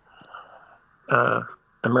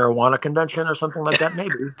a marijuana convention or something like that.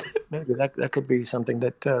 Maybe that could be something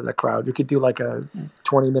that the crowd, we could do like a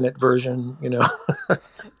 20-minute version,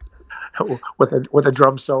 with a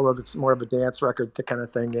drum solo that's more of a dance record, the kind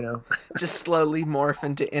of thing, Just slowly morph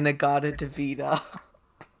into Inagata Devita.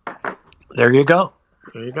 There you go.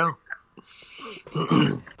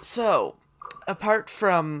 So, apart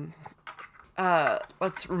from,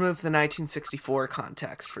 let's remove the 1964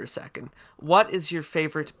 context for a second. What is your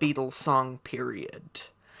favorite Beatles song, period?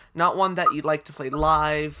 Not one that you'd like to play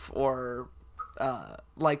live or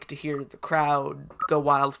like to hear the crowd go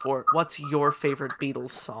wild for. What's your favorite Beatles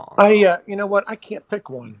song? You know what? I can't pick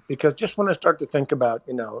one, because just when I start to think about,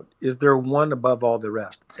 is there one above all the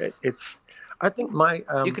rest? I think my...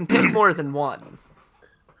 you can pick more than one.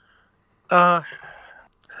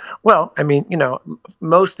 Well, I mean,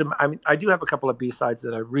 I do have a couple of B-sides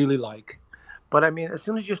that I really like. But I mean, as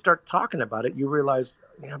soon as you start talking about it, you realize,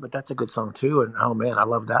 yeah, but that's a good song too. And oh man, I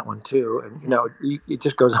love that one too. And, it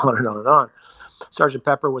just goes on and on and on. Sgt.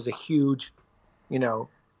 Pepper was a huge,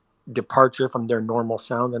 departure from their normal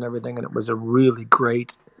sound and everything. And it was a really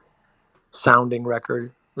great sounding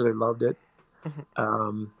record. Really loved it.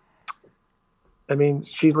 I mean,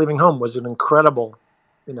 She's Leaving Home was an incredible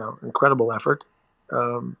effort.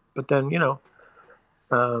 But then,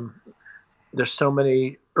 there's so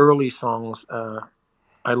many early songs.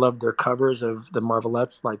 I love their covers of the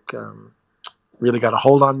Marvelettes, like Really Got a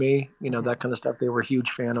Hold on Me, that kind of stuff. They were huge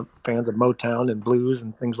fans of Motown and blues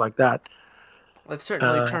and things like that. They've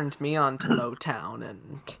certainly turned me on to Motown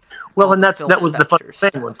and that was the fun thing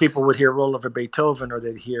stuff. when people would hear Roll Over Beethoven, or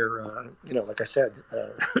they'd hear, like I said,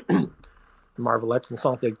 Marvelettes and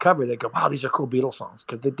songs they'd cover. They'd go, wow, these are cool Beatles songs,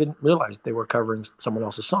 because they didn't realize they were covering someone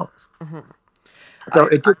else's songs. Mm-hmm. So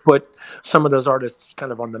it did put some of those artists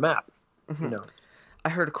kind of on the map. Mm-hmm. I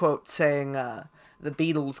heard a quote saying the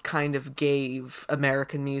Beatles kind of gave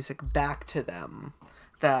American music back to them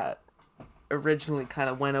that originally kind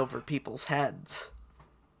of went over people's heads.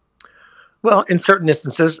 Well, in certain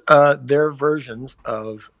instances, their versions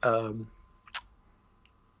of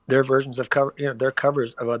their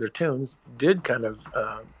covers of other tunes did kind of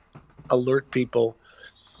alert people.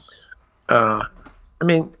 I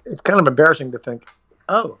mean, it's kind of embarrassing to think,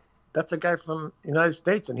 oh, that's a guy from the United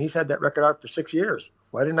States, and he's had that record out for 6 years.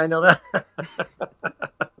 Why didn't I know that?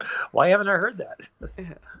 Why haven't I heard that?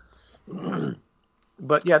 Yeah.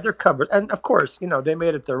 But yeah, they're covered. And of course, they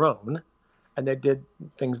made it their own, and they did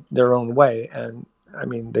things their own way. And I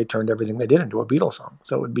mean, they turned everything they did into a Beatles song.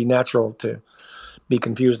 So it would be natural to be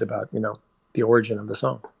confused about, the origin of the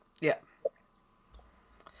song. Yeah.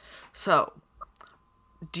 So,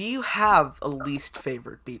 do you have a least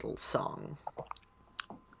favorite Beatles song?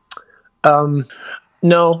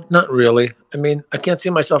 No, not really. I mean, I can't see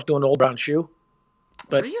myself doing Old Brown Shoe.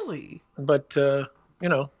 But, really? But,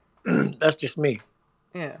 that's just me.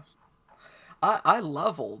 Yeah. I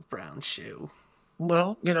love Old Brown Shoe.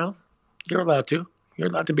 Well, you're allowed to. You're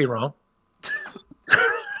allowed to be wrong.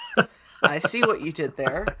 I see what you did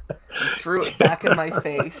there. You threw it back in my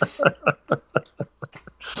face.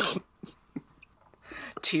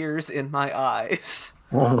 Tears in my eyes.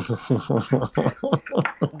 What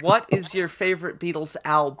is your favorite Beatles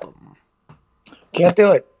album? Can't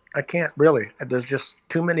do it. I can't really. There's just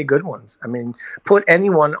too many good ones. I mean, put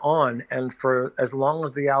anyone on, and for as long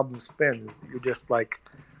as the album spins, you're just like,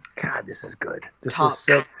 God, this is good. This is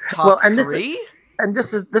so top well. And three?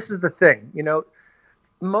 This is the thing.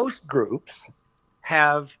 Most groups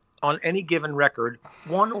have on any given record,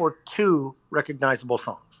 one or two recognizable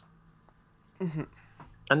songs. Mm-hmm.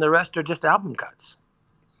 And the rest are just album cuts.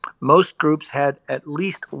 Most groups had at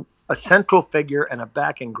least a central figure and a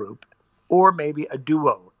backing group, or maybe a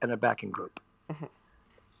duo and a backing group. Mm-hmm.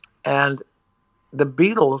 And the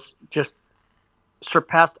Beatles just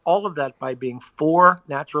surpassed all of that by being four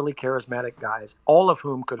naturally charismatic guys, all of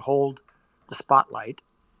whom could hold the spotlight,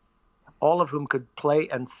 all of whom could play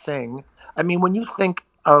and sing. I mean, when you think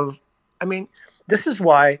of, this is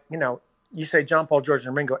why, you say John, Paul, George,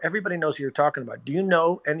 and Ringo, everybody knows who you're talking about. Do you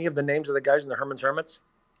know any of the names of the guys in the Herman's Hermits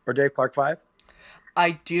or Dave Clark Five?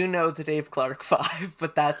 I do know the Dave Clark Five,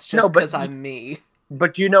 but that's just because I'm me.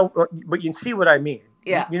 But you see what I mean.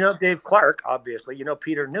 Yeah. You know Dave Clark, obviously. You know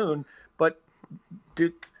Peter Noon, but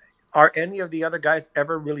are any of the other guys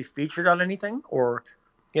ever really featured on anything? Or,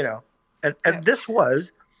 this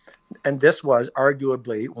was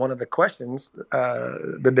arguably one of the questions,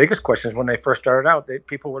 the biggest questions when they first started out.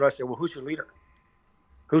 People would always say, well, who's your leader?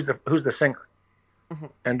 Who's the singer? Mm-hmm.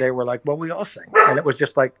 And they were like, well, we all sing. And it was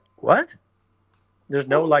just like, what? There's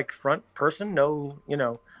no like front person, no,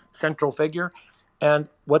 central figure. And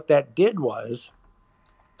what that did was,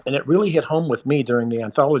 and it really hit home with me during the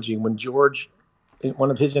anthology when George, in one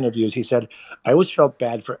of his interviews, he said, I always felt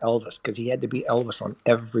bad for Elvis because he had to be Elvis on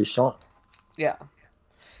every song. Yeah.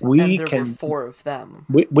 And there were four of them.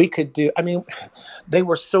 We could do, they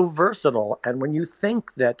were so versatile. And when you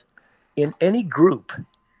think that in any group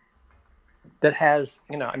that has,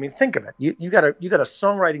 think of it. You got a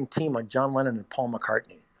songwriting team like John Lennon and Paul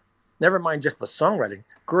McCartney. Never mind just the songwriting,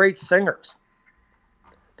 great singers.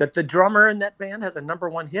 That the drummer in that band has a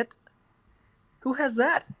 #1 hit. Who has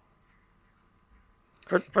that?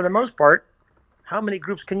 For the most part, how many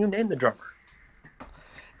groups can you name the drummer?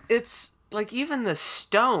 It's like even the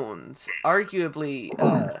Stones, arguably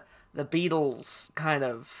the Beatles' kind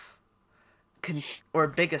of or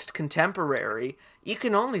biggest contemporary. You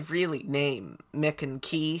can only really name Mick and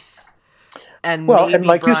Keith, and maybe and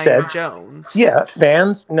like Brian you said, Jones. Yeah,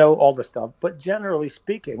 fans know all the stuff, but generally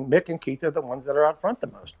speaking, Mick and Keith are the ones that are out front the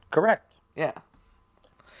most. Correct. Yeah.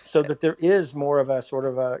 So that there is more of a sort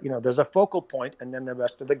of a, there's a focal point, and then the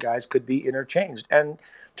rest of the guys could be interchanged. And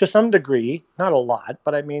to some degree, not a lot,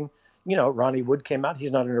 but Ronnie Wood came out.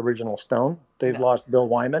 He's not an original Stone. They've lost Bill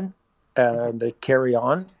Wyman, and they carry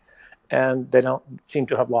on. And they don't seem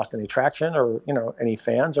to have lost any traction or, any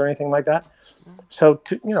fans or anything like that. So,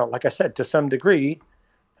 like I said, to some degree,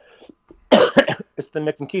 it's the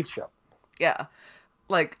Mick and Keith show. Yeah.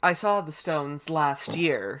 Like, I saw the Stones last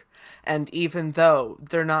year, and even though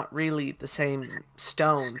they're not really the same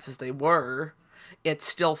Stones as they were, it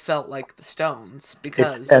still felt like the Stones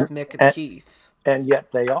because of Mick and Keith. And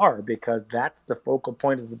yet they are, because that's the focal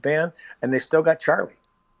point of the band, and they still got Charlie.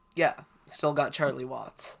 Yeah, still got Charlie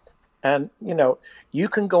Watts. And, you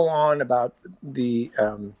can go on about the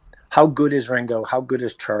how good is Ringo, how good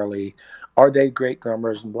is Charlie, are they great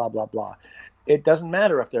drummers, and blah, blah, blah. It doesn't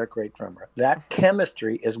matter if they're a great drummer. That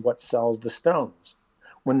chemistry is what sells the Stones.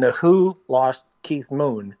 When the Who lost Keith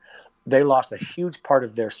Moon, they lost a huge part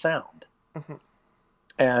of their sound. Mm-hmm.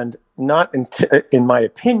 And not until, in my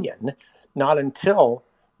opinion, not until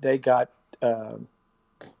they got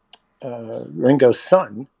Ringo's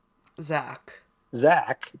son, Zach,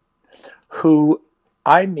 who,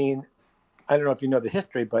 I don't know if you know the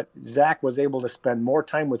history, but Zach was able to spend more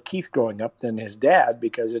time with Keith growing up than his dad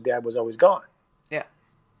because his dad was always gone. Yeah.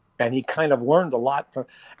 And he kind of learned a lot from,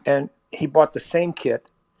 and he bought the same kit.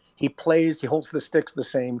 He plays, he holds the sticks the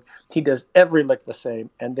same. He does every lick the same,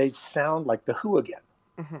 and they sound like the Who again.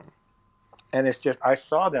 Mm-hmm. And it's just, I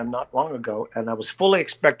saw them not long ago, and I was fully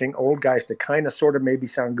expecting old guys to kind of sort of maybe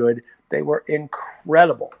sound good. They were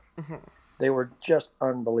incredible. Mm-hmm. They were just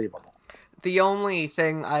unbelievable. The only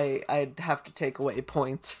thing I'd have to take away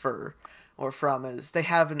points from is they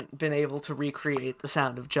haven't been able to recreate the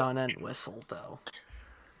sound of John Entwistle, though.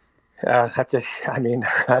 I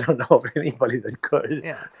don't know of anybody that could.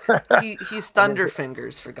 Yeah, he's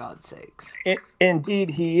Thunderfingers, for God's sakes. Indeed,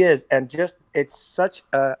 he is, and just it's such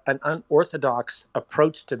an unorthodox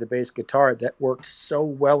approach to the bass guitar that works so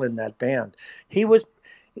well in that band. He was.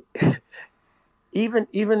 Even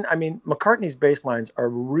McCartney's bass lines are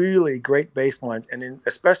really great bass lines, and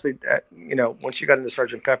especially once you got into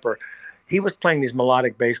Sgt. Pepper, he was playing these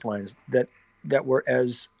melodic bass lines that were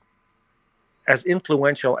as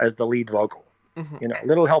influential as the lead vocal. Mm-hmm.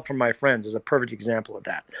 Little Help from My Friends is a perfect example of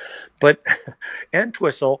that. But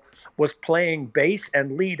Entwistle was playing bass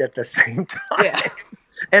and lead at the same time, yeah.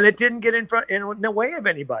 And it didn't get in the way of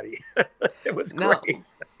anybody. It was great.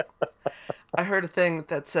 No. I heard a thing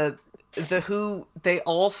that said The Who, they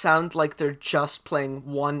all sound like they're just playing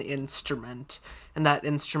one instrument, and that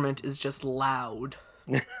instrument is just loud.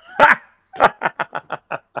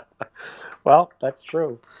 Well, that's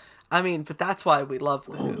true. I mean, but that's why we love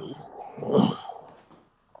The Who.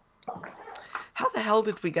 How the hell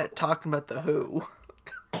did we get talking about The Who?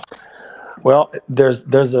 Well, there's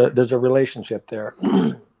a relationship there.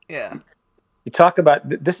 Yeah. You talk about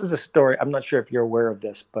this is a story. I'm not sure if you're aware of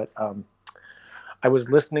this, but I was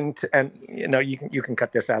listening to, and you can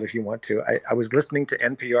cut this out if you want to. I was listening to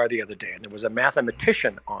NPR the other day, and there was a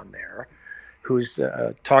mathematician on there who's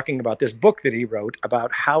talking about this book that he wrote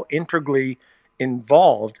about how integrally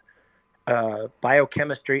involved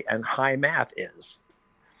biochemistry and high math is.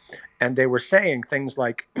 And they were saying things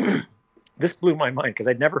like, this blew my mind because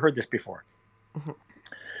I'd never heard this before. Mm-hmm.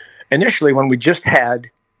 Initially, when we just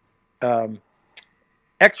had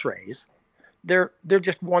X-rays, they're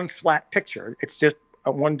just one flat picture. It's just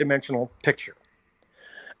a one-dimensional picture.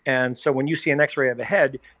 And so when you see an X-ray of the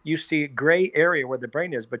head, you see a gray area where the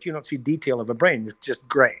brain is, but you don't see detail of a brain. It's just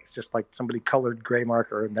gray. It's just like somebody colored gray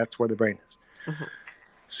marker, and that's where the brain is. Mm-hmm.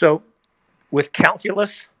 So with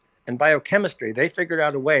calculus and biochemistry, they figured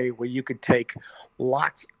out a way where you could take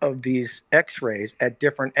lots of these X-rays at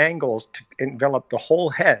different angles to envelop the whole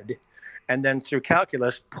head, and then through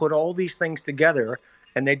calculus, put all these things together,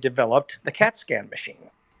 and they developed the CAT scan machine.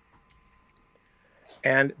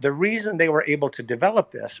 And the reason they were able to develop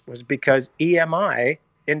this was because EMI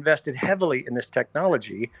invested heavily in this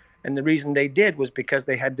technology. And the reason they did was because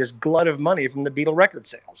they had this glut of money from the Beatle record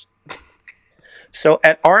sales. So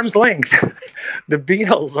at arm's length, the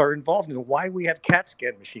Beatles are involved in why we have CAT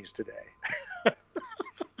scan machines today.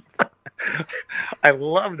 I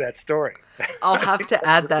love that story. I'll have to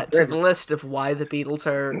add that to the list of why the Beatles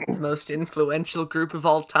are the most influential group of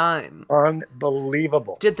all time.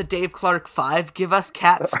 Unbelievable. Did the Dave Clark 5 give us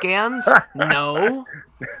CAT scans? No.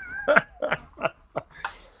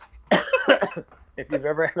 If you've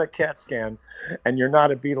ever had a CAT scan and you're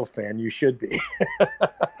not a Beatles fan, you should be.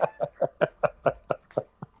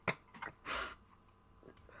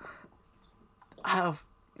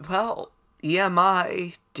 Well,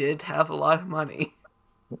 EMI did have a lot of money.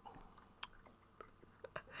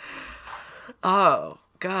 Oh,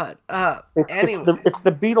 God. Anyway. It's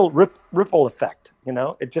the Beatle ripple effect,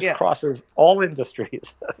 It just crosses all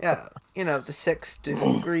industries. Yeah, the 6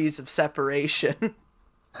 degrees of separation.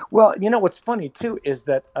 Well, what's funny, too, is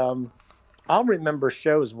that I'll remember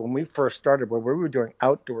shows when we first started where we were doing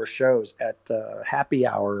outdoor shows at happy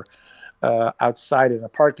hour outside in a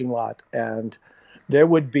parking lot, and there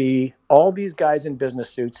would be all these guys in business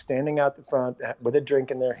suits standing out the front with a drink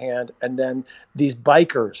in their hand, and then these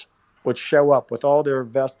bikers would show up with all their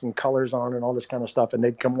vests and colors on and all this kind of stuff, and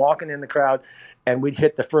they'd come walking in the crowd, and we'd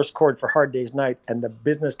hit the first chord for Hard Day's Night, and the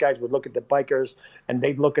business guys would look at the bikers, and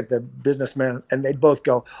they'd look at the businessmen, and they'd both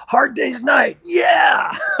go, Hard Day's Night,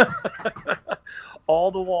 yeah!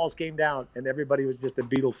 All the walls came down, and everybody was just a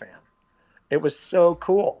Beatle fan. It was so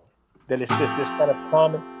cool that it's just this kind of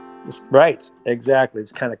common... Right, exactly.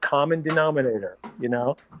 It's kind of common denominator,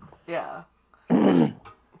 Yeah.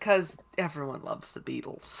 Because everyone loves the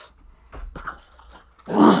Beatles.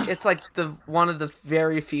 It's like one of the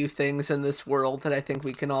very few things in this world that I think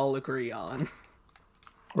we can all agree on.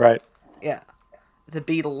 Right. Yeah. The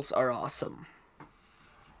Beatles are awesome.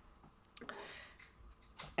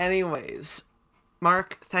 Anyways,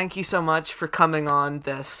 Mark, thank you so much for coming on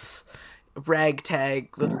this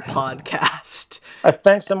ragtag little podcast.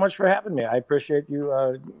 Thanks so much for having me. I appreciate you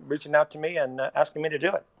reaching out to me and asking me to do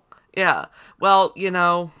it. Yeah. Well,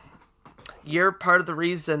 you're part of the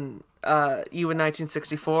reason you in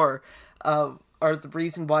 1964 are the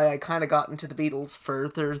reason why I kind of got into the Beatles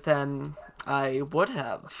further than I would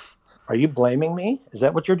have. Are you blaming me? Is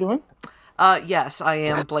that what you're doing? Yes, I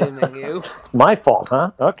am blaming you. It's my fault,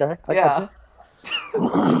 huh? Okay. Yeah.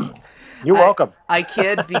 You're welcome. I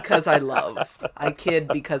kid because I love.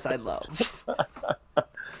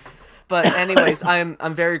 But anyways,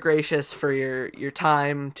 I'm very gracious for your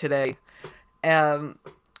time today.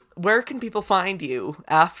 Where can people find you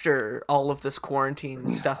after all of this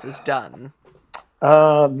quarantine stuff is done?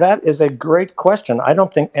 That is a great question. I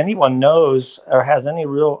don't think anyone knows or has any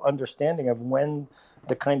real understanding of when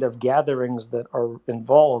the kind of gatherings that are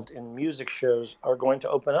involved in music shows are going to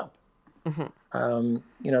open up. Mm-hmm.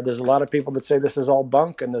 There's a lot of people that say this is all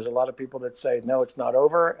bunk, and there's a lot of people that say, no, it's not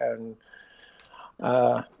over. And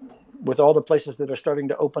with all the places that are starting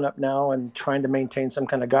to open up now and trying to maintain some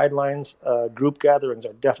kind of guidelines, group gatherings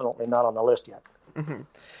are definitely not on the list yet. Mm-hmm.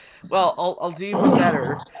 Well, I'll do even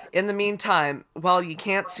better. In the meantime, while you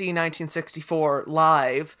can't see 1964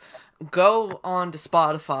 live, go on to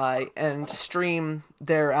Spotify and stream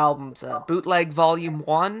their albums. Bootleg Volume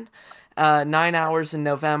 1, 9 Hours in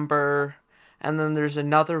November, and then there's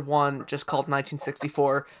another one just called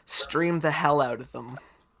 1964. Stream the hell out of them.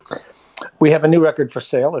 We have a new record for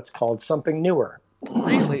sale. It's called Something Newer.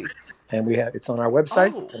 Really? And it's on our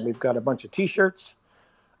website, Oh. and we've got a bunch of T-shirts.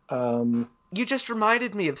 You just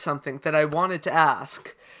reminded me of something that I wanted to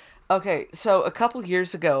ask. Okay, so a couple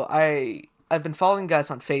years ago, I've been following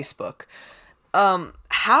guys on Facebook.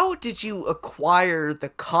 How did you acquire the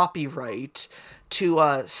copyright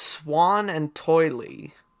to Swan and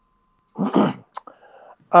Toily?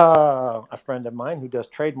 A friend of mine who does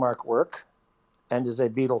trademark work and is a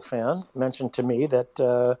Beatle fan mentioned to me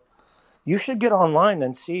that you should get online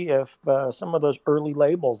and see if some of those early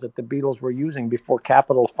labels that the Beatles were using before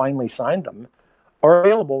Capitol finally signed them are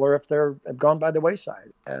available, or if they're gone by the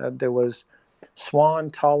wayside. There was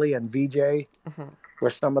Swan, Tolly, and VJ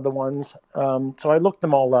were some of the ones. So I looked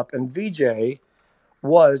them all up, and VJ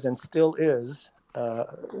was and still is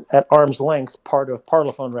at arm's length part of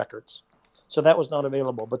Parlophone Records. So that was not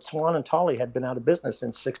available. But Swan and Tolly had been out of business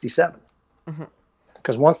since '67.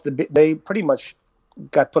 Because once they pretty much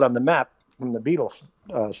got put on the map from the Beatles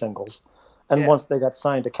singles, and once they got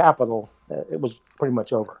signed to Capitol, it was pretty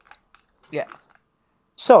much over. Yeah.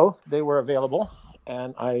 So they were available,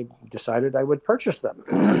 and I decided I would purchase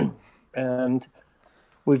them. And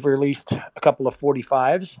we've released a couple of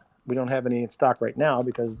 45s. We don't have any in stock right now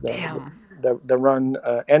because the run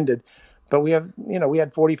ended. But we had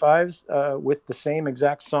 45s with the same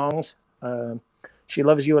exact songs. She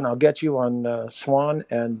Loves You and I'll Get You on Swan,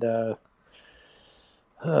 and the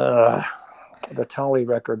Tolly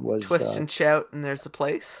record was Twist and Shout and There's a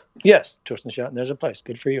Place? Yes, Twist and Shout and There's a Place.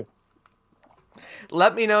 Good for you.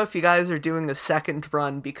 Let me know if you guys are doing a second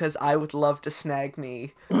run, because I would love to snag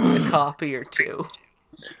me a copy or two.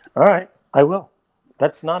 All right, I will.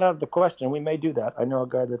 That's not out of the question. We may do that. I know a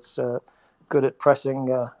guy that's good at pressing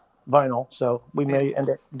vinyl, so we may end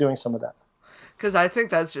up doing some of that. Because I think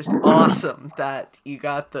that's just awesome that you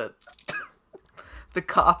got the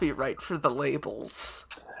copyright for the labels.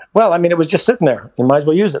 Well, I mean, it was just sitting there. You might as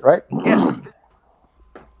well use it, right? Yeah.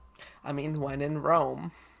 I mean, when in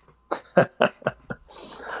Rome.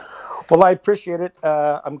 Well, I appreciate it.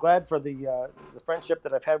 I'm glad for the friendship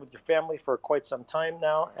that I've had with your family for quite some time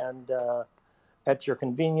now. And at your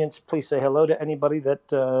convenience, please say hello to anybody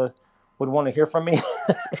that would want to hear from me,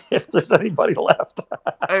 if there's anybody left.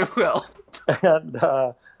 I will. And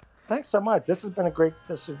thanks so much. This has been a great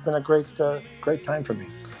great time for me.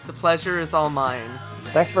 The pleasure is all mine.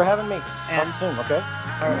 Thanks for having me. And talk soon, okay?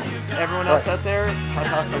 All right. Everyone else out there,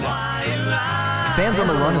 ta-ta for now. Fans on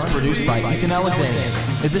the Run is produced by Ethan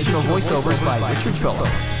Alexanian. Additional voiceovers by Richard Phillip.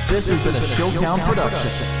 This has been a Showtown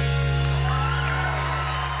production.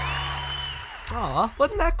 Aw,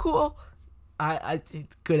 wasn't that cool? I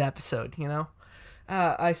good episode, you know?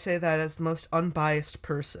 I say that as the most unbiased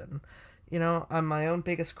person. You know, I'm my own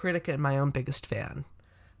biggest critic and my own biggest fan.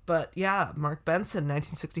 But yeah, Mark Benson,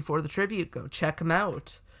 1964, The Tribute, go check him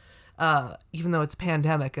out. Even though it's a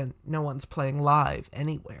pandemic and no one's playing live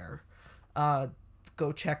anywhere.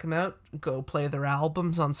 Go check them out. Go play their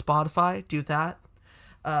albums on Spotify. Do that.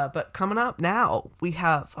 But coming up now, we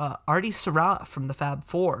have Ardy Sarraf from the Fab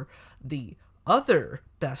Four, the other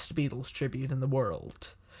best Beatles tribute in the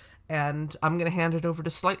world. And I'm going to hand it over to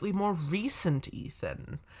slightly more recent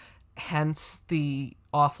Ethan, hence the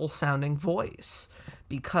awful-sounding voice,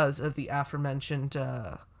 because of the aforementioned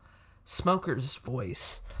smoker's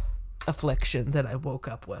voice affliction that I woke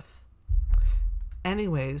up with.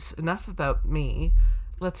 Anyways, enough about me.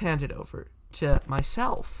 Let's hand it over to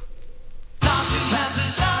myself.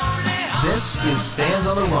 This is Fans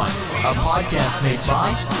on the Run, a podcast made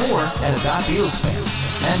by, for, and about Beatles fans.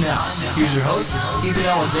 And now, here's your host, Ethan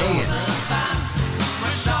Alexanian.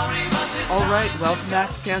 Alright, welcome back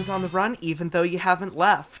to Fans on the Run, even though you haven't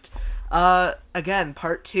left. Again,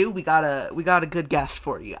 part 2, we got a good guest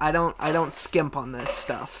for you. I don't skimp on this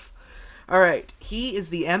stuff. Alright, he is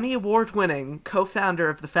the Emmy Award-winning co-founder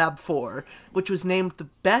of the Fab Four, which was named the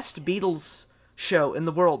best Beatles show in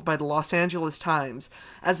the world by the Los Angeles Times,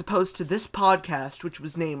 as opposed to this podcast, which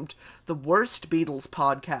was named the worst Beatles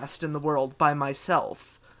podcast in the world by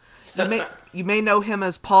myself. You may know him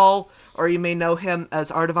as Paul, or you may know him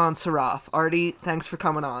as Ardy Sarraf. Ardy, thanks for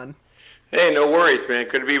coming on. Hey, no worries, man.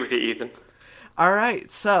 Good to be with you, Ethan. Alright,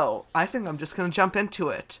 so I think I'm just going to jump into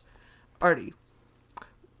it. Ardy,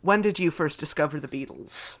 when did you first discover the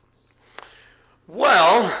Beatles?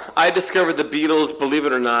 Well, I discovered the Beatles, believe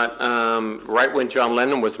it or not, right when John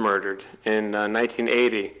Lennon was murdered in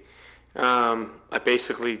 1980. I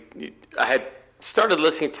had started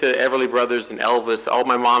listening to Everly Brothers and Elvis, all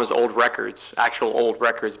my mom's old records, actual old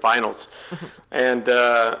records, vinyls. And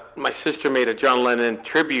my sister made a John Lennon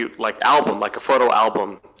tribute album, like a photo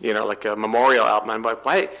album, like a memorial album. I'm like,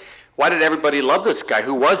 why did everybody love this guy?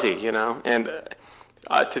 Who was he? And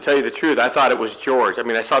to tell you the truth, I thought it was George. I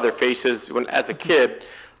mean, I saw their faces as a kid,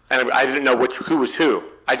 and I didn't know who was who.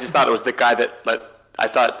 I just thought it was the guy that I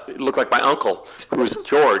thought it looked like my uncle, who was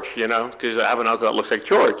George, because I have an uncle that looks like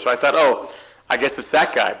George. So I thought, I guess it's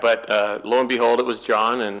that guy. But lo and behold, it was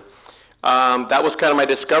John, and that was kind of my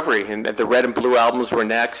discovery. And the Red and Blue albums were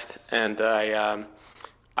next, and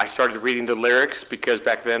I started reading the lyrics, because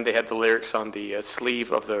back then they had the lyrics on the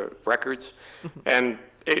sleeve of the records, and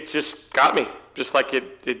it just got me, just like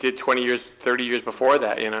it did 20 years, 30 years before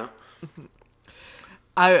that,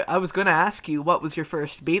 I was going to ask you, what was your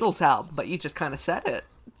first Beatles album, but you just kind of said it.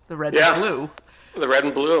 The Red and Blue. The Red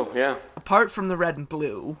and Blue, yeah. Apart from the Red and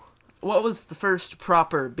Blue, what was the first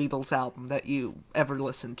proper Beatles album that you ever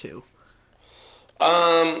listened to?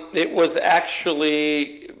 It was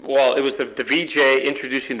actually, it was the VJ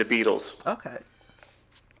introducing the Beatles. Okay.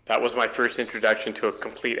 That was my first introduction to a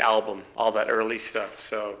complete album, all that early stuff.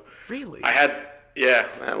 So really, that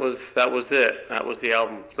was it. That was the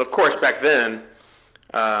album. So of course, back then,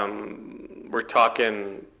 we're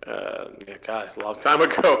talking, it's a long time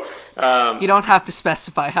ago. You don't have to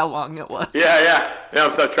specify how long it was. Yeah.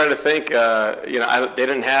 So I'm trying to think. They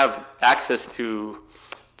didn't have access to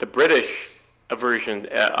the British version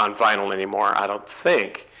on vinyl anymore, I don't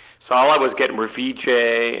think. So all I was getting were VJ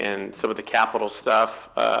and some of the Capitol stuff.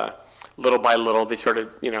 Little by little, they started,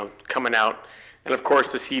 coming out. And of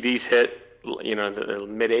course, the CDs hit, the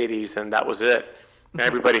mid '80s, and that was it. And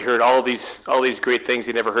everybody heard all these great things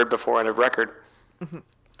they never heard before on a record.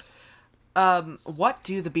 What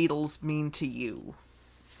do the Beatles mean to you?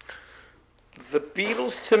 The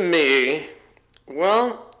Beatles to me,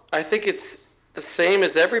 I think it's the same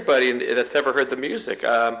as everybody that's ever heard the music.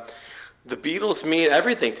 The Beatles mean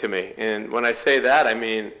everything to me, and when I say that, I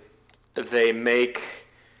mean they make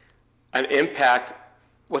an impact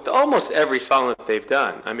with almost every song that they've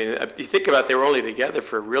done. I mean, you think about it, they were only together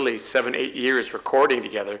for really 7-8 years recording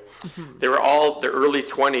together. Mm-hmm. They were all their early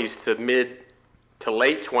 20s to mid to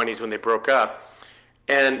late 20s when they broke up,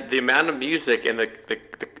 and the amount of music and the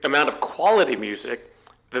amount of quality music,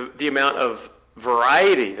 the amount of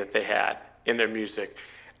variety that they had in their music,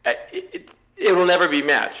 it will never be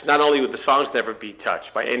matched. Not only would the songs never be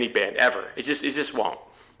touched by any band ever, it just won't.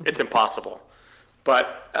 It's impossible.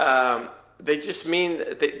 But they just mean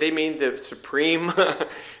they mean the supreme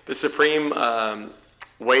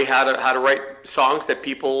way how to write songs that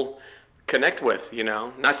people connect with.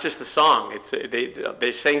 Not just the song. It's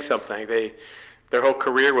they sang something. Their whole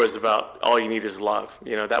career was about all you need is love.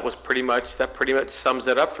 That pretty much sums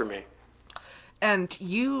it up for me. And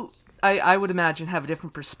you, I would imagine, have a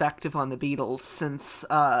different perspective on the Beatles since,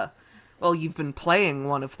 you've been playing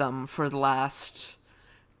one of them for the last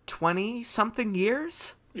 20-something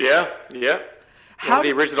years? Yeah. One of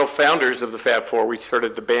the original founders of the Fab Four. We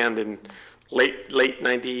started the band in late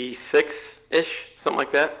 96-ish, something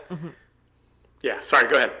like that. Mm-hmm. Yeah, sorry,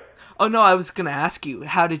 go ahead. Oh, no, I was going to ask you,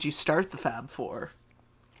 how did you start the Fab Four?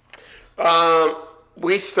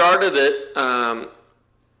 We started it,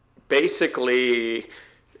 basically,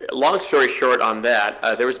 long story short on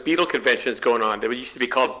that, there was Beatle conventions going on. They used to be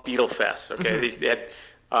called Beatle Fest, okay? Mm-hmm. They had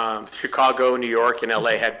Chicago, New York, and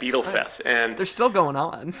LA had Beatle Fest. And they're still going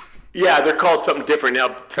on. Yeah, they're called something different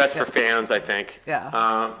now, Fest for Fans, I think.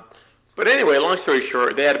 Yeah. But anyway, long story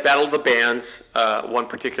short, they had a Battle of the Bands one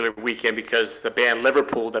particular weekend because the band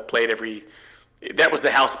Liverpool that played that was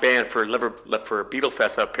the house band for Beatle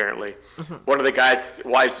Fest apparently. Mm-hmm. One of the guys'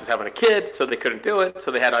 wives was having a kid, so they couldn't do it. So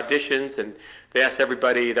they had auditions, and they asked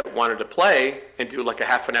everybody that wanted to play and do like a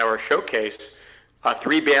half-an-hour showcase.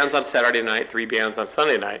 3 bands on Saturday night, 3 bands on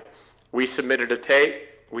Sunday night. We submitted a tape.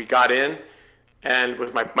 We got in, and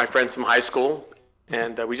with my friends from high school,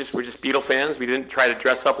 and we're just Beatle fans. We didn't try to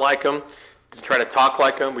dress up like them, didn't try to talk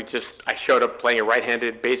like them. I showed up playing a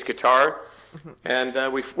right-handed bass guitar,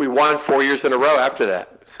 and we won 4 years in a row after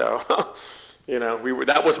that. So,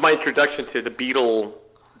 that was my introduction to the Beatle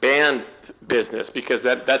band business, because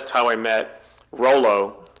that's how I met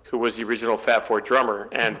Rollo, who was the original Fab Four drummer,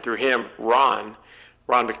 and through him, Ron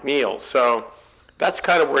McNeil. So that's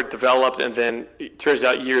kind of where it developed, and then it turns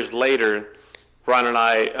out years later, Ron and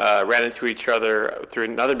I ran into each other through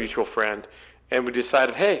another mutual friend, and we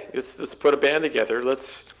decided, hey, let's put a band together.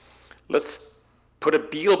 Let's put a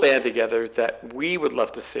Beatle band together that we would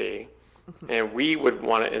love to see, and we would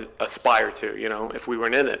want to aspire to, if we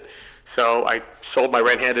weren't in it. So I sold my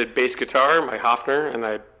right-handed bass guitar, my Hofner, and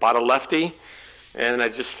I bought a lefty, And I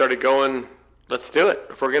just started going, let's do it.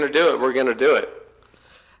 If we're going to do it, we're going to do it.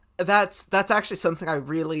 That's actually something I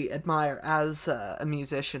really admire as a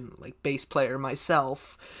musician, like bass player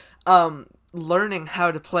myself. Learning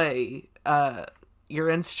how to play your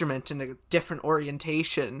instrument in a different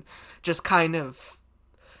orientation just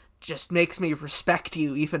makes me respect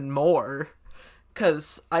you even more.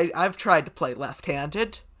 Because I've tried to play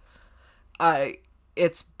left-handed.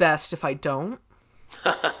 It's best if I don't.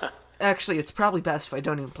 Actually, it's probably best if I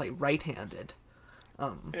don't even play right-handed.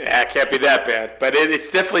 Yeah, it can't be that bad. But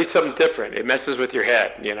it's definitely something different. It messes with your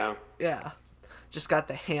head, you know? Yeah. Just got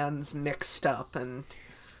the hands mixed up and...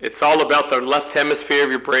 It's all about the left hemisphere of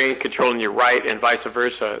your brain controlling your right and vice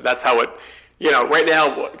versa. That's how it... You know, right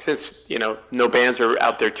now, since, you know, no bands are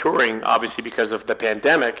out there touring, obviously because of the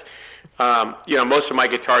pandemic, you know, most of my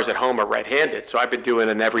guitars at home are right-handed. So I've been doing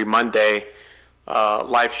an every Monday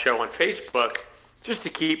live show on Facebook just to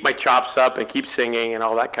keep my chops up and keep singing and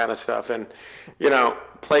all that kind of stuff. And, you know,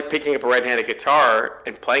 picking up a right-handed guitar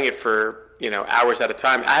and playing it for, you know, hours at a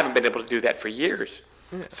time, I haven't been able to do that for years.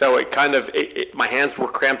 So it kind of, my hands were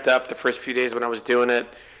cramped up the first few days when I was doing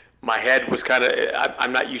it. My head was kind of,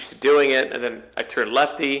 I'm not used to doing it. And then I turned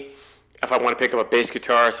lefty. If I want to pick up a bass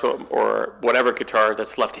guitar or whatever guitar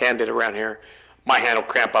that's left-handed around here, my hand will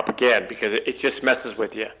cramp up again because it just messes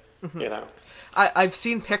with you, you know. I've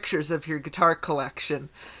seen pictures of your guitar collection,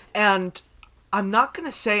 and I'm not going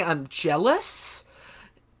to say I'm jealous.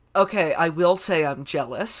 Okay, I will say I'm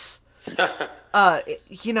jealous.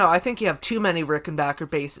 You know, I think you have too many Rickenbacker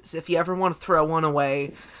basses. If you ever want to throw one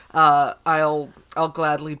away, I'll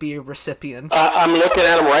gladly be a recipient. I'm looking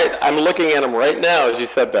at him right now as you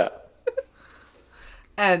said that.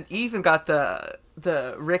 And you even got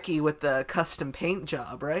the Ricky with the custom paint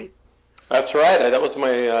job, right? That's right. That was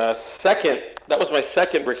my second. That was my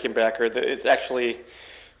second Rickenbacker. It's actually,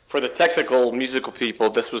 for the technical musical people,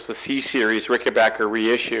 this was the C-Series Rickenbacker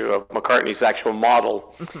reissue of McCartney's actual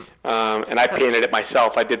model, and I painted it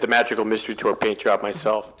myself. I did the Magical Mystery Tour paint job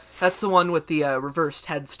myself. That's the one with the reversed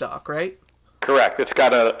headstock, right? Correct. It's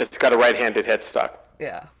got a right-handed headstock.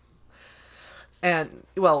 Yeah. And,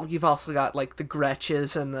 well, you've also got, like, the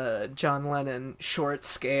Gretches and the John Lennon short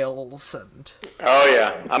scales and... Oh,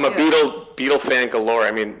 yeah. I'm a Beatle fan galore.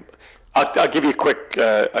 I mean, I'll give you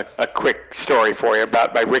a quick story for you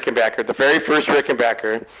about my Rickenbacker. The very first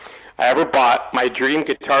Rickenbacker I ever bought, my dream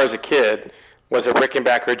guitar as a kid, was a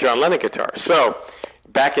Rickenbacker John Lennon guitar. So,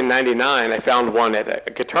 back in '99, I found one at a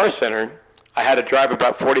Guitar Center. I had to drive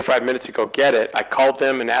about 45 minutes to go get it. I called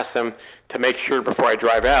them and asked them to make sure before I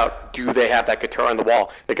drive out, do they have that guitar on the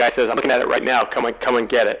wall? The guy says, I'm looking at it right now. Come and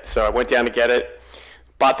get it. So I went down to get it,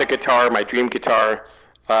 bought the guitar, my dream guitar.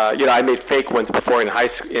 You know, I made fake ones before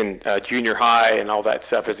in junior high and all that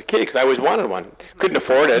stuff as a kid because I always wanted one. Couldn't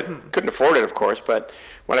afford it, of course. But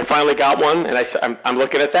when I finally got one, and I'm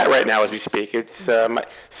looking at that right now as we speak. It's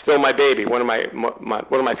still my baby. One of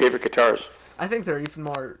my favorite guitars. I think they're even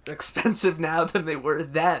more expensive now than they were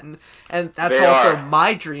then. And that's also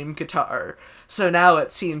my dream guitar. So now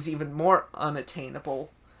it seems even more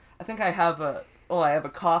unattainable. I think I have a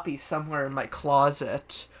copy somewhere in my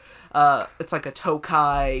closet. It's like a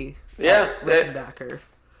Tokai Rickenbacker.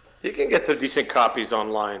 You can get some decent copies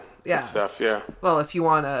online. Yeah. And stuff, yeah. Well, if you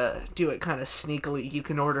want to do it kind of sneakily, you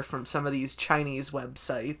can order from some of these Chinese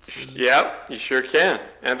websites. Yep, you sure can.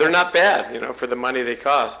 And they're not bad, you know, for the money they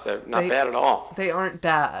cost. They're not bad at all. They aren't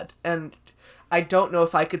bad. And I don't know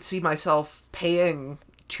if I could see myself paying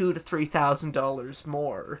 $2,000 to $3,000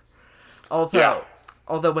 more.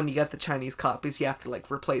 Although when you get the Chinese copies, you have to,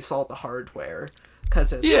 like, replace all the hardware.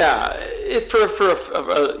 Cause it's... for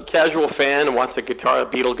a casual fan who wants a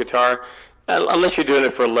Beatle guitar, unless you're doing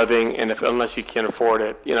it for a living and unless you can afford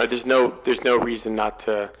it, you know, there's no reason not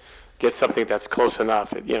to get something that's close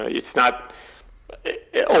enough. You know, it's not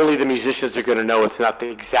only the musicians are going to know it's not the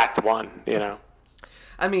exact one. You know.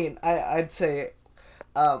 I mean, I'd say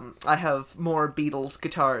I have more Beatles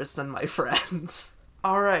guitars than my friends.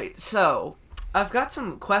 All right, so I've got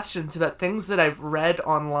some questions about things that I've read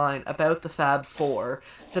online about the Fab Four.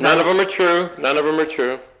 None of them are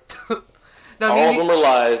true. No, all of them are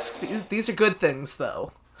lies. These are good things,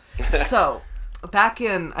 though. So, back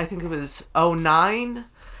in, I think it was 2009,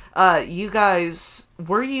 you guys,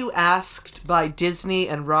 were you asked by Disney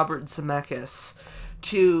and Robert Zemeckis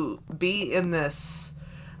to be in this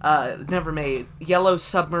never-made Yellow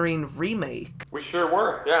Submarine remake? We sure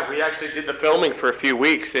were. Yeah, we actually did the filming for a few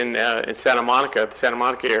weeks in Santa Monica, the Santa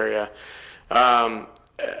Monica area.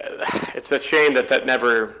 It's a shame that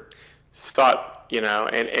never sought, you know,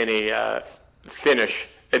 any finish.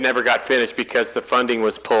 It never got finished because the funding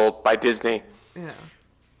was pulled by Disney. Yeah.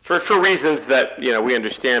 for reasons that we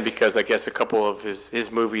understand, because I guess a couple of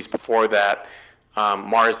his movies before that,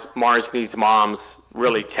 Mars Needs Moms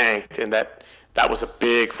really tanked, and that was a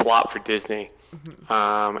big flop for Disney.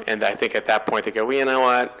 And I think at that point they go, well, you know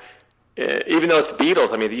what? Even though it's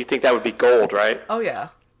Beatles, I mean, you think that would be gold, right? Oh yeah.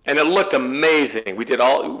 And it looked amazing. We did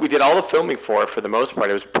all the filming for the most part.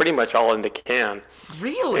 It was pretty much all in the can.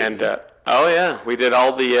 Really? And oh yeah, we did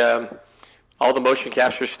all the motion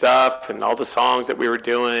capture stuff and all the songs that we were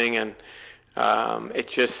doing, and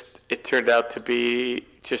it turned out to be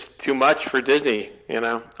just too much for Disney,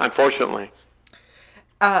 unfortunately.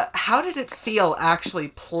 How did it feel actually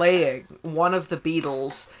playing one of the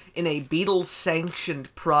Beatles in a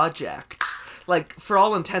Beatles-sanctioned project? Like, for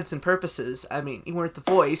all intents and purposes, I mean, you weren't the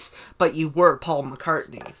voice, but you were Paul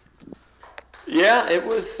McCartney. Yeah, it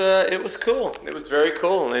was cool. It was very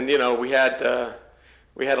cool, and we had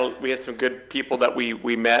some good people that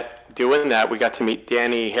we met doing that. We got to meet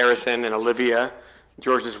Danny Harrison and Olivia,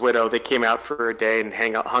 George's widow. They came out for a day and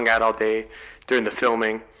hung out all day during the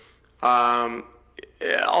filming.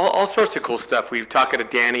 All sorts of cool stuff. We were talking to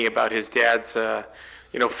Danny about his dad's,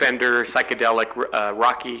 Fender psychedelic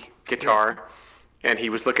Rocky guitar, and he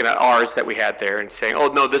was looking at ours that we had there and saying, "Oh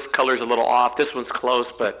no, this color's a little off. This one's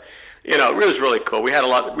close," but it was really cool. We had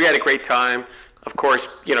a great time. Of course,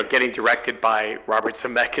 getting directed by Robert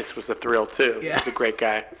Zemeckis was a thrill too. Yeah. He's a great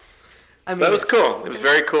guy. I mean, so that was cool. It was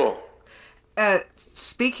very cool.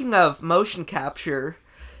 Speaking of motion capture,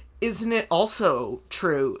 isn't it also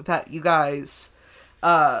true that you guys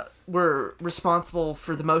were responsible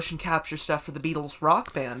for the motion capture stuff for the Beatles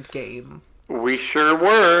Rock Band game? We sure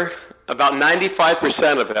were. About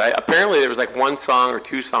 95% of it. Apparently there was like one song or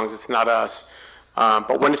two songs. It's not us.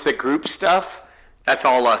 But when it's the group stuff, that's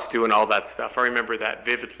all us doing all that stuff. I remember that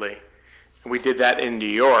vividly. We did that in New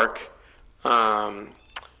York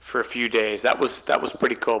for a few days. That was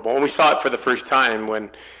pretty cool. But when we saw it for the first time,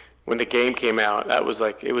 when the game came out, it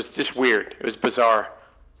was just weird. It was bizarre.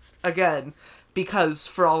 Again, because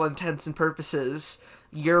for all intents and purposes,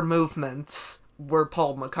 your movements were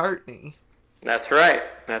Paul McCartney. That's right.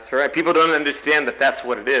 People don't understand that that's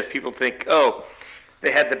what it is. People think, oh,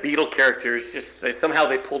 they had the Beatle characters, somehow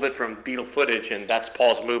they pulled it from Beatle footage, and that's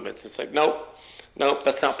Paul's movements. It's like, nope,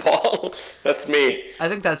 that's not Paul. That's me. I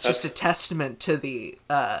think that's just a testament to the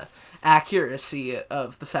accuracy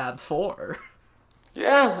of the Fab Four.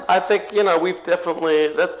 Yeah, I think, we've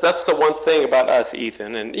definitely, that's the one thing about us,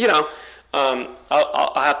 Ethan, and,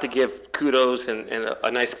 I'll have to give kudos and a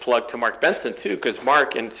nice plug to Mark Benson too, because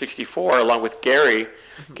Mark in '64, along with Gary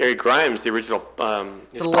Grimes, the original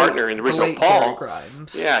partner in the original Paul. Gary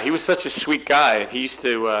Grimes. Yeah, he was such a sweet guy, and he used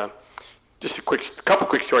to just a couple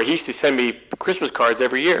quick stories. He used to send me Christmas cards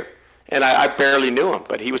every year, and I barely knew him,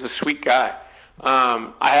 but he was a sweet guy.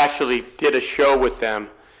 I actually did a show with them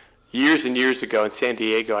years and years ago in San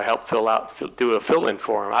Diego. I helped do a fill-in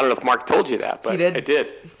for him. I don't know if Mark told you that, but I did.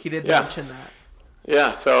 He did mention that.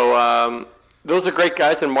 Yeah, so those are great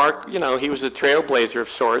guys. And Mark, he was a trailblazer of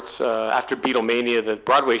sorts. After Beatlemania, the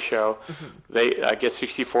Broadway show, I guess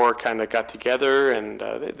 '64 kind of got together, and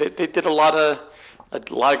they did a lot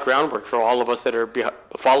of groundwork for all of us that are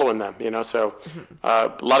following them. So a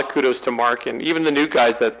lot of kudos to Mark, and even the new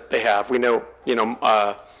guys that they have. We know,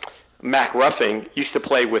 Mac Ruffing used to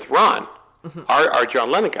play with Ron, our John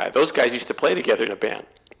Lennon guy. Those guys used to play together in a band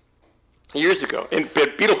years ago, in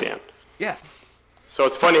Beatle band. Yeah. So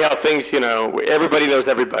it's funny how things, everybody knows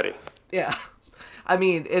everybody. Yeah. I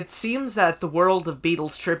mean, it seems that the world of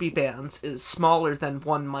Beatles tribute bands is smaller than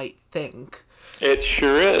one might think. It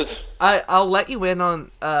sure is. I'll let you in on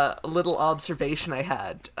a little observation I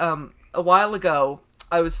had. A while ago,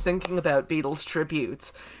 I was thinking about Beatles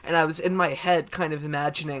tributes, and I was in my head kind of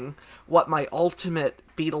imagining what my ultimate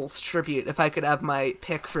Beatles tribute, if I could have my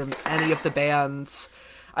pick from any of the bands.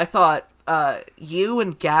 I thought you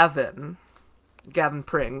and Gavin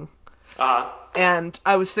Pring, and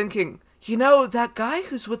I was thinking, that guy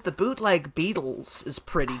who's with the bootleg Beatles is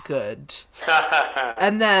pretty good.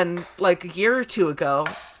 And then, like a year or two ago,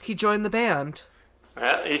 he joined the band.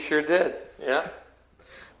 Yeah, he sure did, yeah.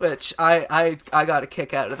 Which I got a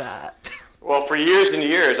kick out of that. Well, for years and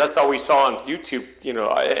years, that's all we saw on YouTube.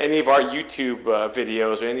 Any of our YouTube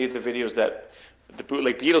videos or any of the videos that the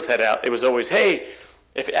bootleg Beatles had out, it was always, hey,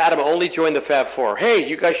 if Adam only joined the Fab Four, hey,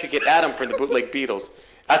 you guys should get Adam from the bootleg Beatles.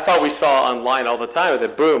 That's all we saw online all the time. And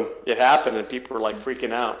then boom, it happened, and people were like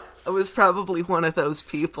freaking out. I was probably one of those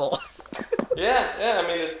people. Yeah. I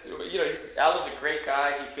mean, Alan's a great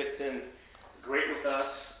guy. He fits in great with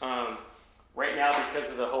us. Right now,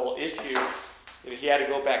 because of the whole issue, he had to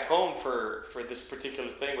go back home for this particular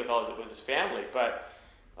thing with his family. But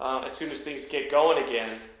as soon as things get going again,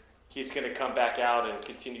 he's going to come back out and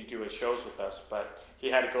continue doing shows with us. But he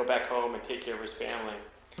had to go back home and take care of his family,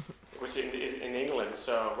 which is in England.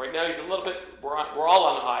 So right now he's a little bit. We're all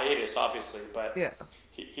on hiatus, obviously, but Yeah.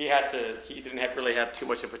 he had to. He didn't really have too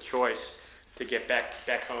much of a choice to get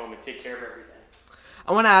back home and take care of everything.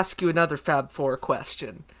 I want to ask you another Fab Four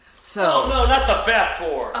question. So, Oh no, not the Fab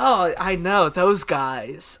Four. oh, I know those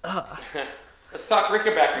guys. Ugh. Let's talk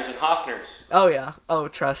Rickenbackers and Hoffners. Oh yeah. Oh,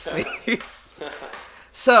 trust me.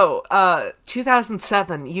 So,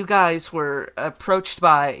 2007, you guys were approached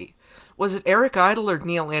by, was it Eric Idle or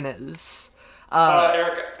Neil Innes?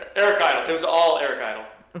 Eric Idle. It was all Eric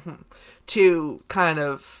Idle. To kind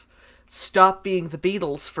of stop being the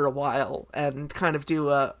Beatles for a while and kind of do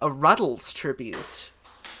a Ruddles tribute.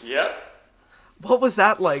 Yep. What was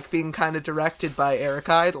that like, being kind of directed by Eric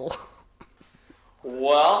Idle?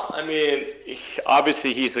 Well, I mean,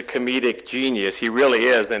 obviously he's a comedic genius. He really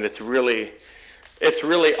is, and it's really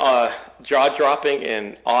jaw-dropping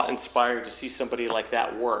and awe-inspiring to see somebody like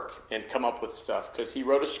that work and come up with stuff. Because he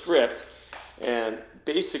wrote a script, and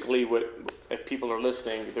basically, if people are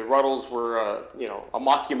listening, the Ruddles were, a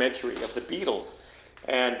mockumentary of the Beatles,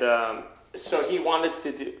 and so he wanted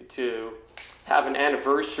to have an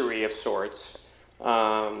anniversary of sorts,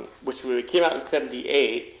 which came out in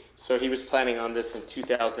 '78. So he was planning on this in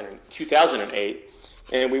 2008,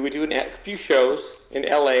 and we were doing a few shows in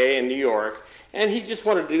LA and New York, and he just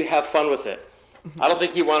wanted to have fun with it. I don't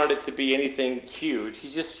think he wanted it to be anything huge. He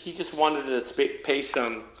just wanted to pay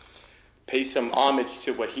some homage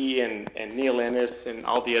to what he and Neil Innes and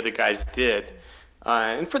all the other guys did,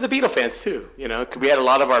 and for the Beatle fans too. We had a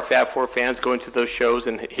lot of our Fab Four fans going to those shows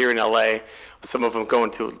here in LA. Some of them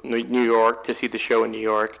going to New York to see the show in New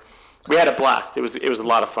York. We had a blast. It was a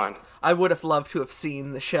lot of fun. I would have loved to have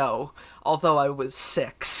seen the show, although I was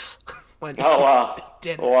 6 when Oh wow! I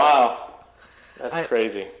did it. Wow, that's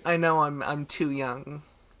crazy. I know I'm too young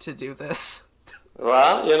to do this.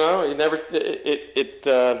 Well, you never.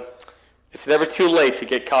 It's never too late to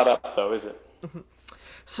get caught up, though, is it?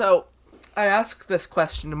 So, I asked this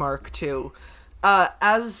question to Mark too.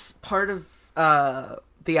 As part of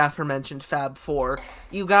the aforementioned Fab Four,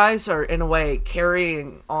 you guys are in a way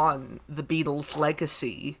carrying on the Beatles'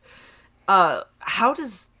 legacy. How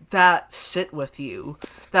does that sit with you?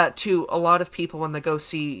 That to a lot of people when they go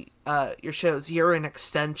see your shows, you're an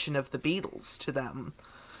extension of the Beatles to them,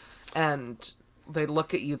 and they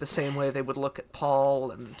look at you the same way they would look at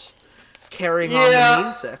Paul, and carrying on the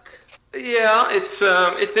music. Yeah,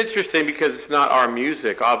 it's interesting because it's not our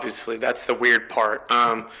music. Obviously, that's the weird part.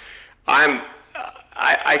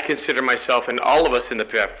 I consider myself, and all of us in the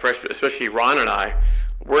fresh, especially Ron and I,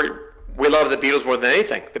 we love the Beatles more than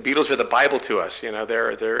anything. The Beatles are the Bible to us.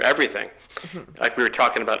 They're everything, like we were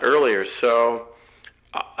talking about earlier. So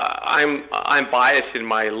I'm biased in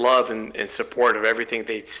my love and support of everything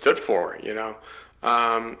they stood for.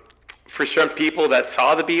 For some people that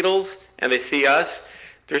saw the Beatles and they see us,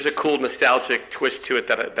 there's a cool nostalgic twist to it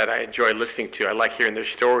that I enjoy listening to. I like hearing their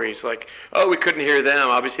stories. Like, oh, we couldn't hear them.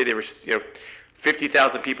 Obviously, there were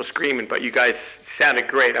 50,000 people screaming, but you guys sounded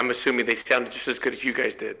great. I'm assuming they sounded just as good as you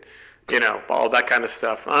guys did. All that kind of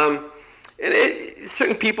stuff.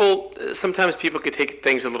 Certain people, sometimes people could take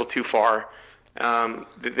things a little too far.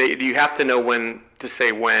 You have to know when to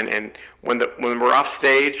say when, and when we're off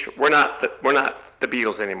stage, we're not the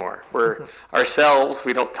Beatles anymore. We're ourselves.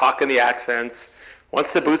 We don't talk in the accents.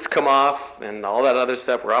 Once the boots come off and all that other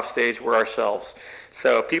stuff, we're off stage. We're ourselves.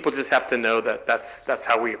 So people just have to know that that's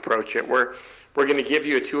how we approach it. We're going to give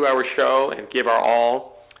you a 2-hour show and give our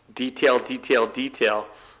all, detail,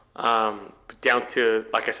 down to,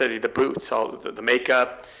 like I said, the boots, all the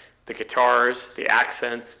makeup, the guitars, the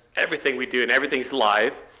accents, everything we do, and everything's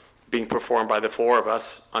live, being performed by the four of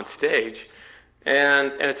us on stage,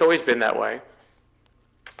 and it's always been that way.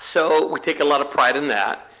 So we take a lot of pride in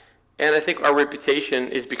that, and I think our reputation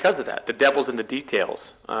is because of that. The devil's in the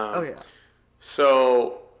details.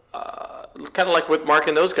 So kind of like what Mark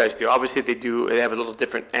and those guys do. Obviously, they have a little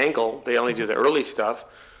different angle. They only do the early stuff,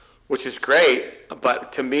 which is great.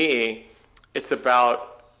 But to me, it's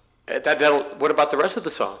about what about the rest of the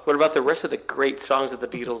song? What about the rest of the great songs that the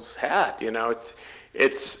Beatles had?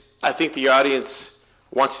 It's. I think the audience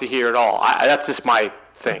wants to hear it all. That's just my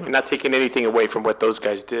thing. I'm not taking anything away from what those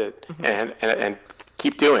guys did and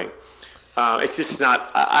keep doing. It's just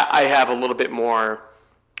not. I have a little bit more.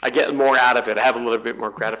 I get more out of it. I have a little bit more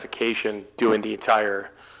gratification doing the entire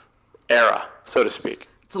era, so to speak.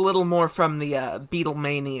 It's a little more from the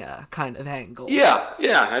Beatlemania kind of angle. Yeah.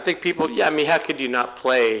 I think people. Yeah, I mean, how could you not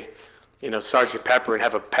play, Sgt. Pepper and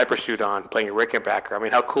have a pepper suit on playing a Rickenbacker? I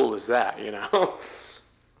mean, how cool is that?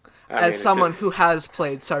 As someone who has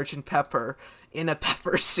played Sergeant Pepper in a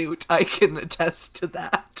pepper suit, I can attest to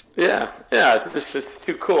that. Yeah, it's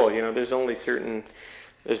too cool. There's only certain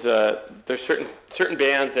certain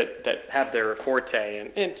bands that have their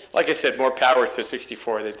forte, and like I said, more power to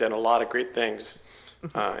 64. They've done a lot of great things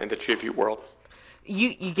in the tribute world.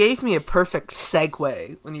 You gave me a perfect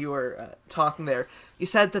segue when you were talking there. You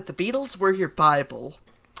said that the Beatles were your Bible.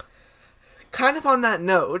 Kind of on that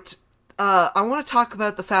note, I want to talk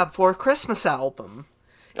about the Fab Four Christmas album.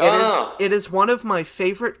 It is one of my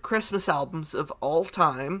favorite Christmas albums of all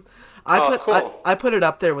time. Cool. I put it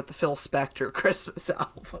up there with the Phil Spector Christmas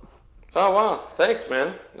album. Oh, wow. Thanks,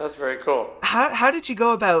 man. That's very cool. How did you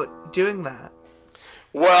go about doing that?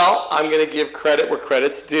 Well, I'm going to give credit where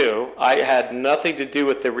credit's due. I had nothing to do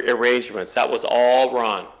with the arrangements. That was all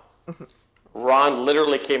Ron. Ron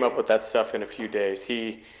literally came up with that stuff in a few days.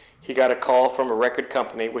 He got a call from a record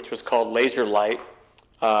company, which was called Laser Light,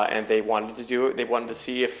 and they wanted to do it. They wanted to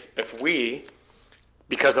see if we,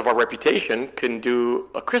 because of our reputation, can do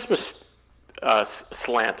a Christmas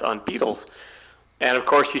slant on Beatles. And of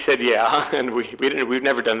course, he said yeah, and we've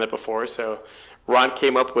never done that before. So Ron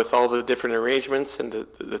came up with all the different arrangements and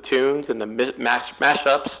the tunes and the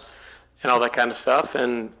mashups and all that kind of stuff,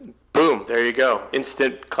 and boom, there you go,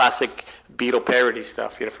 instant classic Beatle parody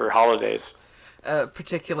stuff, for holidays. A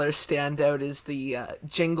particular standout is the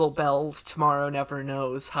Jingle Bells Tomorrow Never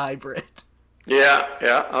Knows hybrid. Yeah,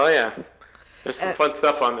 oh yeah. There's some fun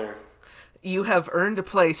stuff on there. You have earned a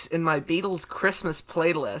place in my Beatles Christmas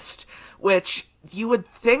playlist, which you would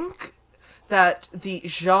think that the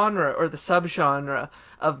genre or the subgenre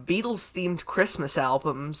of Beatles-themed Christmas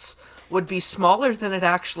albums would be smaller than it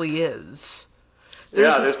actually is.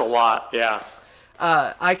 There's a lot, yeah.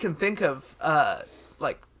 I can think of,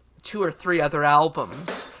 2 or 3 other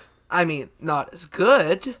albums. I mean, not as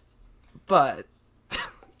good, but,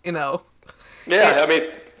 Yeah,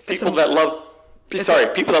 people that love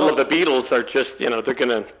the Beatles are just,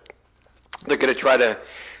 they're gonna try to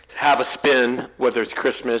have a spin, whether it's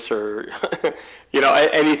Christmas or,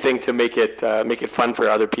 anything to make it fun for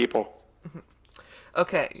other people.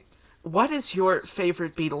 Okay, what is your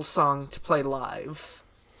favorite Beatles song to play live?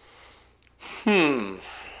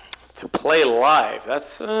 To play live,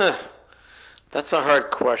 that's a hard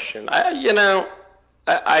question.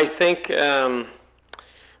 I think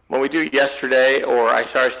when we do Yesterday, or I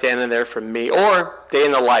Started Standing There for Me, or Day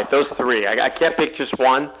in the Life, those 3. I can't pick just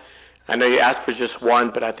one. I know you asked for just one,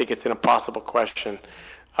 but I think it's an impossible question.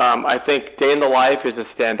 I think Day in the Life is a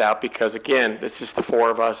standout because, again, it's just the 4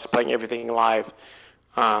 of us playing everything live.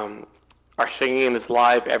 Our singing is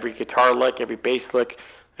live, every guitar lick, every bass lick,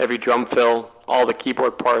 every drum fill, all the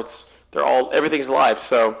keyboard parts. Everything's live,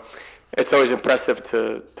 so it's always impressive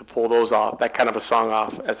to pull those off, that kind of a song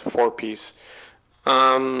off as a 4-piece.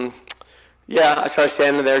 I Started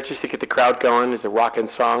Standing There just to get the crowd going. It's a rocking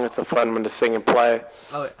song. It's a fun one to sing and play.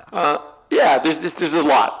 Oh yeah. There's a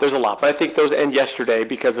lot. There's a lot, but I think those end Yesterday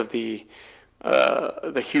because of the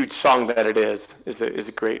huge song that it is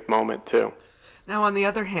a great moment too. Now, on the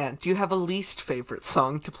other hand, do you have a least favorite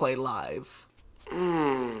song to play live?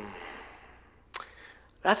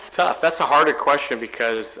 That's tough. That's a harder question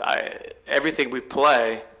because everything we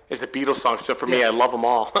play is a Beatles song. So for me, I love them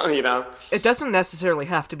all. It doesn't necessarily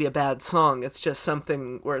have to be a bad song. It's just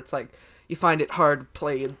something where it's like you find it hard to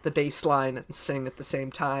play the bass line and sing at the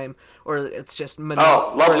same time, or it's just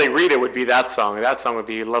Lovely Rita would be that song. That song would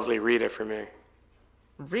be Lovely Rita for me.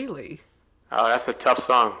 Really? Oh, that's a tough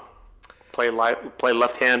song. Play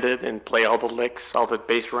left-handed and play all the licks, all the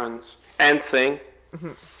bass runs, and sing.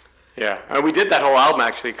 Mm-hmm. Yeah, and we did that whole album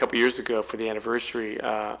actually a couple years ago for the anniversary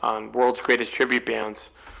on World's Greatest Tribute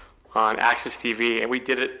Bands on Access TV, and we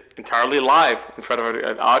did it entirely live in front of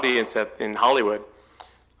an audience in Hollywood,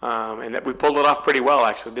 and we pulled it off pretty well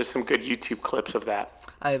actually. There's some good YouTube clips of that.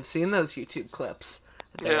 I have seen those YouTube clips.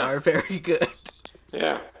 They are very good.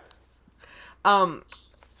 Yeah.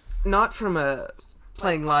 Not from a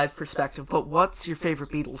playing live perspective, but what's your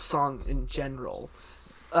favorite Beatles song in general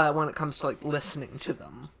when it comes to listening to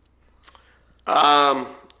them?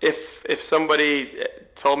 If somebody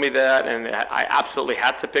told me that and I absolutely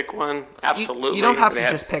had to pick one, absolutely. You don't have to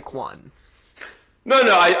just pick one. No.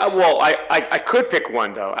 I could pick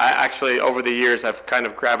one though. Actually, over the years, I've kind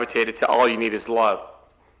of gravitated to All You Need Is Love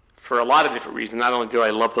for a lot of different reasons. Not only do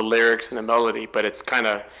I love the lyrics and the melody, but it kind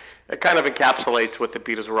of encapsulates what the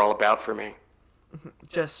Beatles were all about for me.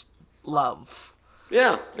 Just love.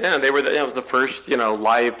 Yeah. It was the first,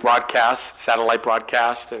 live broadcast, satellite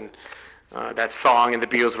broadcast, and that song and the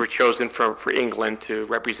Beatles were chosen for England to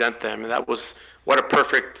represent them, and that was what a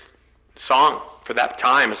perfect song for that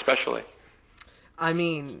time, especially. I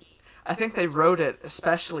mean, I think they wrote it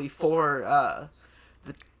especially for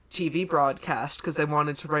the TV broadcast because they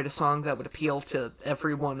wanted to write a song that would appeal to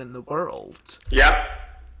everyone in the world. Yeah.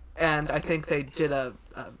 And I think they did a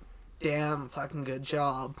damn fucking good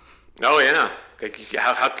job. Oh yeah.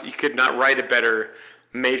 How you could not write a better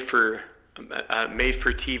made for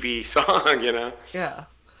TV song, you know? Yeah.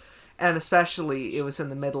 And especially it was in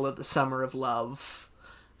the middle of the summer of love.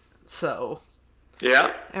 So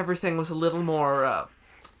Yeah. everything was a little more,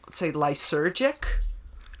 let's say, lysergic.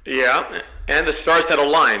 Yeah. And the stars had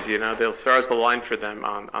aligned, you know, the stars aligned for them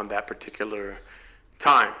on that particular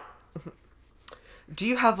time. Do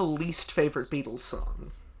you have a least favorite Beatles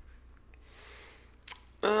song?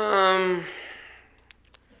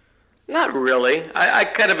 Not really. I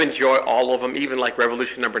kind of enjoy all of them, even like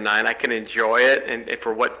Revolution Number 9. I can enjoy it, and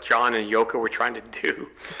for what John and Yoko were trying to do.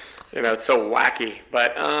 You know, it's so wacky.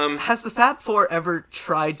 But Has the Fab Four ever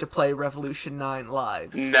tried to play Revolution 9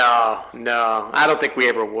 live? no. I don't think we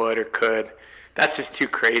ever would or could. That's just too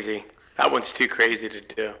crazy. That one's too crazy to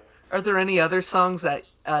do. Are there any other songs that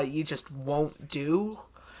you just won't do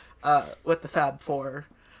with the Fab Four?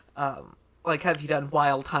 Like, have you done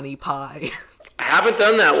Wild Honey Pie? I haven't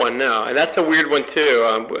done that one, no. And that's a weird one,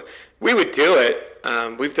 too. We would do it.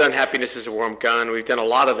 We've done Happiness is a Warm Gun. We've done a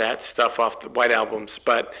lot of that stuff off the White Albums.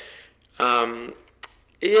 But, we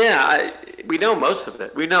know most of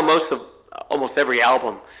it. We know most of almost every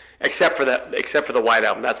album, except for the White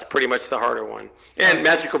Album. That's pretty much the harder one. And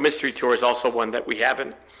Magical Mystery Tour is also one that we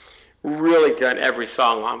haven't really done every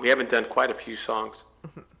song on. We haven't done quite a few songs.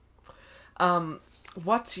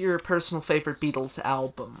 What's your personal favorite Beatles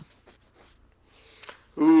album?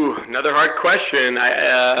 Ooh, another hard question.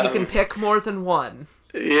 You can pick more than one.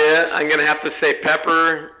 Yeah, I'm going to have to say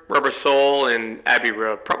Pepper, Rubber Soul, and Abbey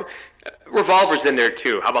Road. Revolver's in there,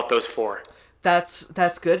 too. How about those four? That's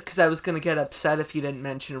good, because I was going to get upset if you didn't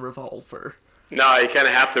mention Revolver. No, you kind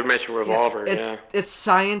of have to mention Revolver, yeah. It's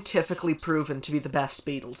scientifically proven to be the best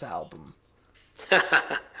Beatles album.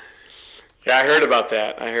 Yeah, I heard about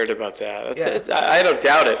that. I don't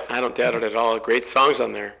doubt it. I don't doubt it at all. Great songs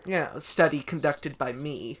on there. Yeah, a study conducted by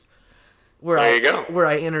me. Where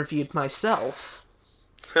I interviewed myself.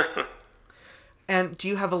 And do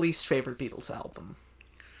you have a least favorite Beatles album?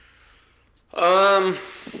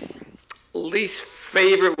 Least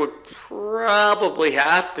favorite would probably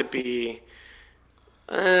have to be...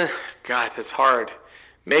 God, that's hard.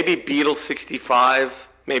 Maybe Beatles 65.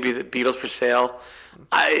 Maybe the Beatles for Sale.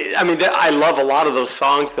 I mean, I love a lot of those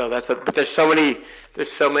songs, though. But there's so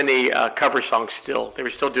many cover songs still. They were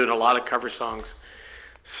still doing a lot of cover songs.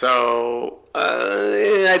 So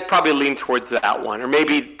I'd probably lean towards that one, or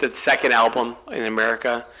maybe the second album in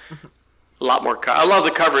America. A lot more. I love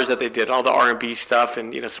the covers that they did, all the R&B stuff,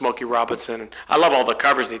 and Smokey Robinson. I love all the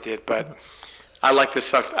covers they did, but I like the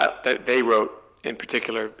stuff that they wrote in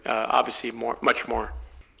particular. Obviously, much more.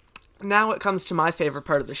 Now it comes to my favorite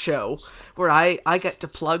part of the show, where I get to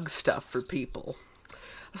plug stuff for people.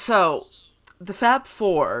 So, the Fab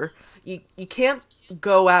Four, you can't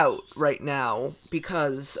go out right now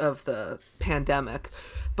because of the pandemic,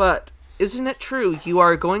 but isn't it true you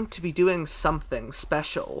are going to be doing something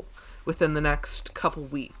special within the next couple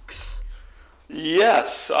weeks?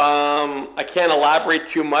 Yes, I can't elaborate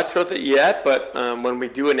too much with it yet, but when we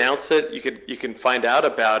do announce it, you can find out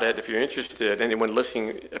about it if you're interested. Anyone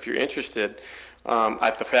listening, if you're interested,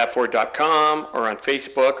 at thefab4.com or on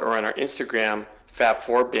Facebook or on our Instagram Fab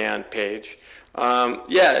Four Band page.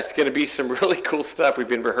 It's going to be some really cool stuff. We've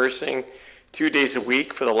been rehearsing 2 days a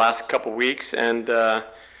week for the last couple weeks, and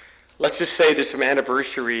let's just say there's some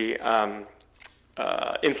anniversary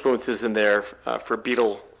influences in there for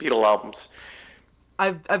Beatle albums.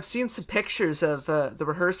 I've seen some pictures of the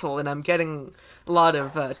rehearsal, and I'm getting a lot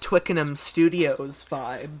of Twickenham Studios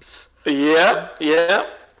vibes. Yeah.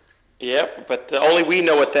 But only we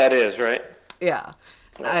know what that is, right? Yeah.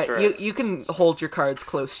 Right. You can hold your cards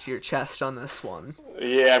close to your chest on this one.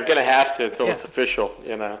 Yeah, I'm gonna have to until it's official,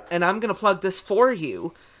 And I'm gonna plug this for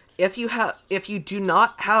you. If you do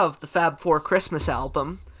not have the Fab Four Christmas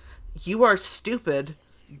album, you are stupid.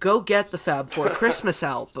 Go get the Fab Four Christmas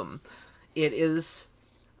album. It is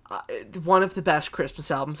one of the best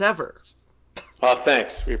Christmas albums ever. Well,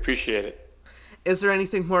 thanks. We appreciate it. Is there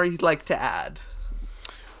anything more you'd like to add?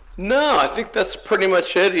 No, I think that's pretty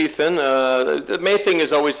much it, Ethan. The main thing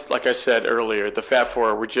is always, like I said earlier, the Fab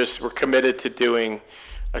Four. We're committed to doing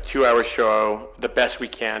a 2-hour show the best we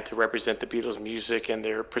can to represent the Beatles' music and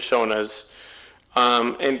their personas,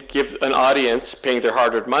 and give an audience paying their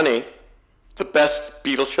hard-earned money the best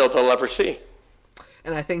Beatles show they'll ever see.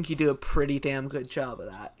 And I think you do a pretty damn good job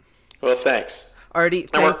of that. Well, thanks. Ardy,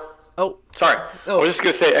 Oh, sorry. I was just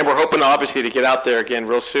going to say, and we're hoping obviously to get out there again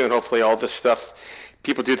real soon. Hopefully all this stuff,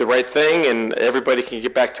 people do the right thing and everybody can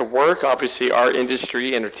get back to work. Obviously our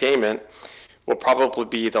industry, entertainment, will probably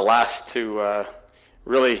be the last to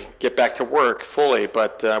really get back to work fully,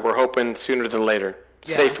 but we're hoping sooner than later.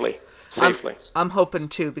 Yeah. Safely. I'm hoping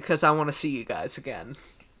too, because I want to see you guys again.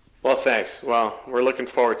 Well, thanks. Well, we're looking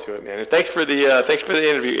forward to it, man. And thanks for the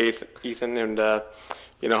interview, Ethan. And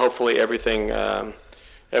hopefully everything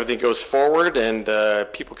goes forward, and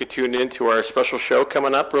people can tune in to our special show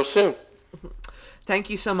coming up real soon. Thank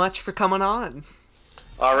you so much for coming on.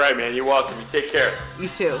 All right, man. You're welcome. You take care. You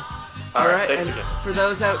too. All right. And Again. for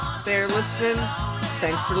those out there listening,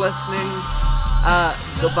 thanks for listening.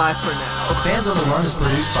 Goodbye for now. Fans on the Run is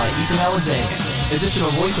produced by Ethan Alexanian. Additional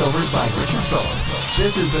voiceovers by Richard Phillip.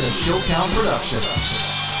 This has been a Showtown production.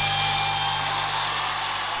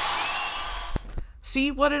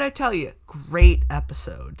 See, what did I tell you? Great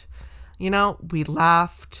episode. We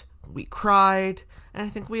laughed, we cried, and I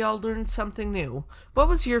think we all learned something new. What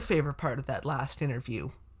was your favorite part of that last interview?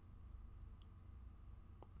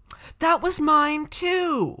 That was mine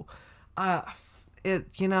too. I'm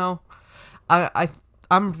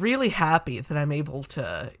really happy that I'm able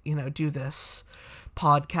to, do this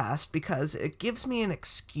podcast, because it gives me an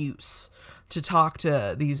excuse to talk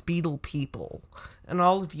to these Beatle people and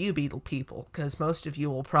all of you Beatle people, because most of you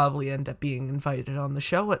will probably end up being invited on the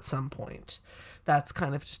show at some point. That's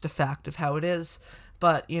kind of just a fact of how it is.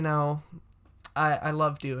 But, I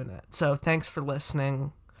love doing it. So thanks for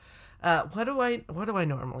listening. What do I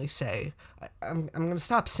normally say? I'm going to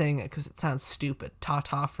stop saying it because it sounds stupid.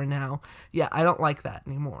 Ta-ta for now. Yeah, I don't like that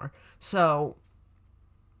anymore. So,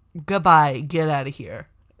 goodbye. Get out of here.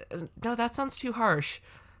 No, that sounds too harsh.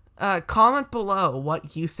 Comment below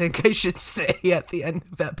what you think I should say at the end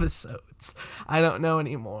of episodes. I don't know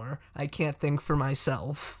anymore. I can't think for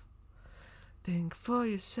myself. Think for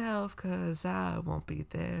yourself, 'cause I won't be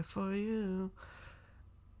there for you.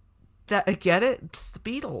 Get it? It's the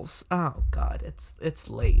Beatles. Oh, God, it's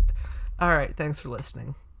late. All right, thanks for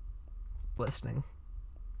listening. Listening.